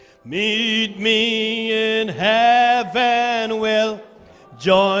 Meet me in heaven, we'll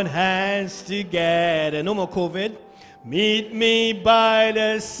join hands together. No more COVID. Meet me by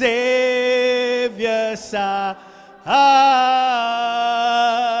the Savior's side.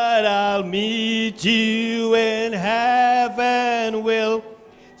 I'll meet you in heaven, we'll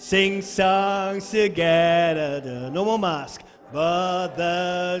sing songs together. No more mask.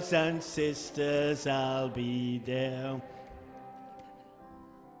 Brothers and sisters, I'll be there.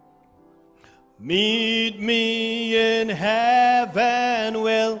 Meet me in heaven,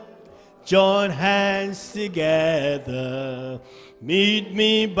 we'll join hands together. Meet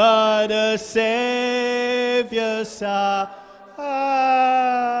me by the Savior's side.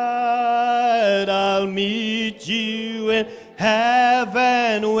 I'll meet you in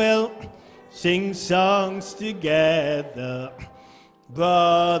heaven, we'll sing songs together.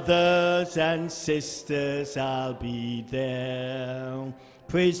 Brothers and sisters, I'll be there.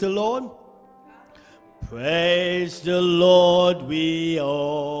 Praise the Lord. Praise the Lord, we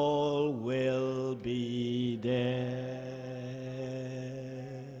all will be there.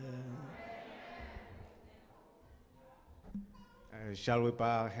 Shall we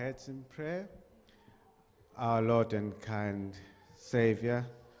bow our heads in prayer? Our Lord and kind Savior,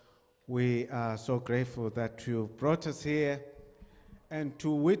 we are so grateful that you've brought us here and to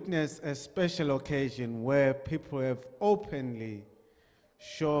witness a special occasion where people have openly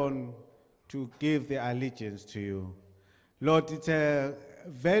shown to give their allegiance to you. Lord, it's a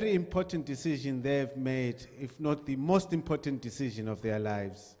very important decision they've made, if not the most important decision of their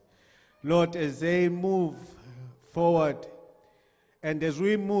lives. Lord, as they move forward and as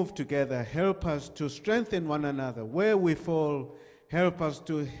we move together, help us to strengthen one another. Where we fall, help us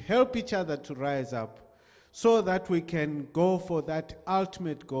to help each other to rise up so that we can go for that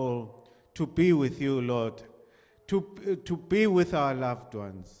ultimate goal, to be with you, Lord, to be with our loved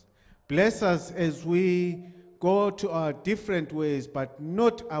ones. Bless us as we go to our different ways, but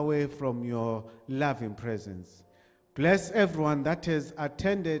not away from your loving presence. Bless everyone that has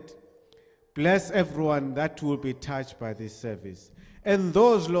attended. Bless everyone that will be touched by this service. And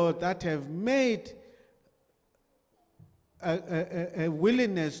those, Lord, that have made a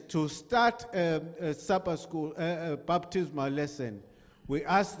willingness to start a Sabbath school, a baptismal lesson, we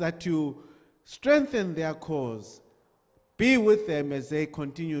ask that you strengthen their cause. Be with them as they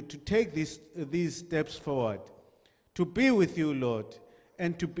continue to take these steps forward. To be with you, Lord,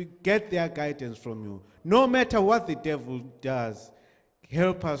 and to get their guidance from you. No matter what the devil does,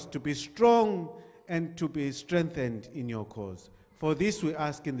 help us to be strong and to be strengthened in your cause. For this we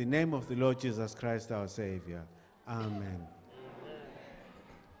ask in the name of the Lord Jesus Christ, our Savior. Amen.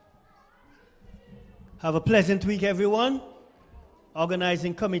 Have a pleasant week, everyone.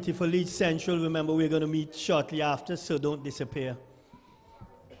 Organizing committee for Leeds Central. Remember, we're going to meet shortly after, so don't disappear.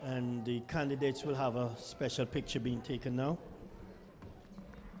 And the candidates will have a special picture being taken now.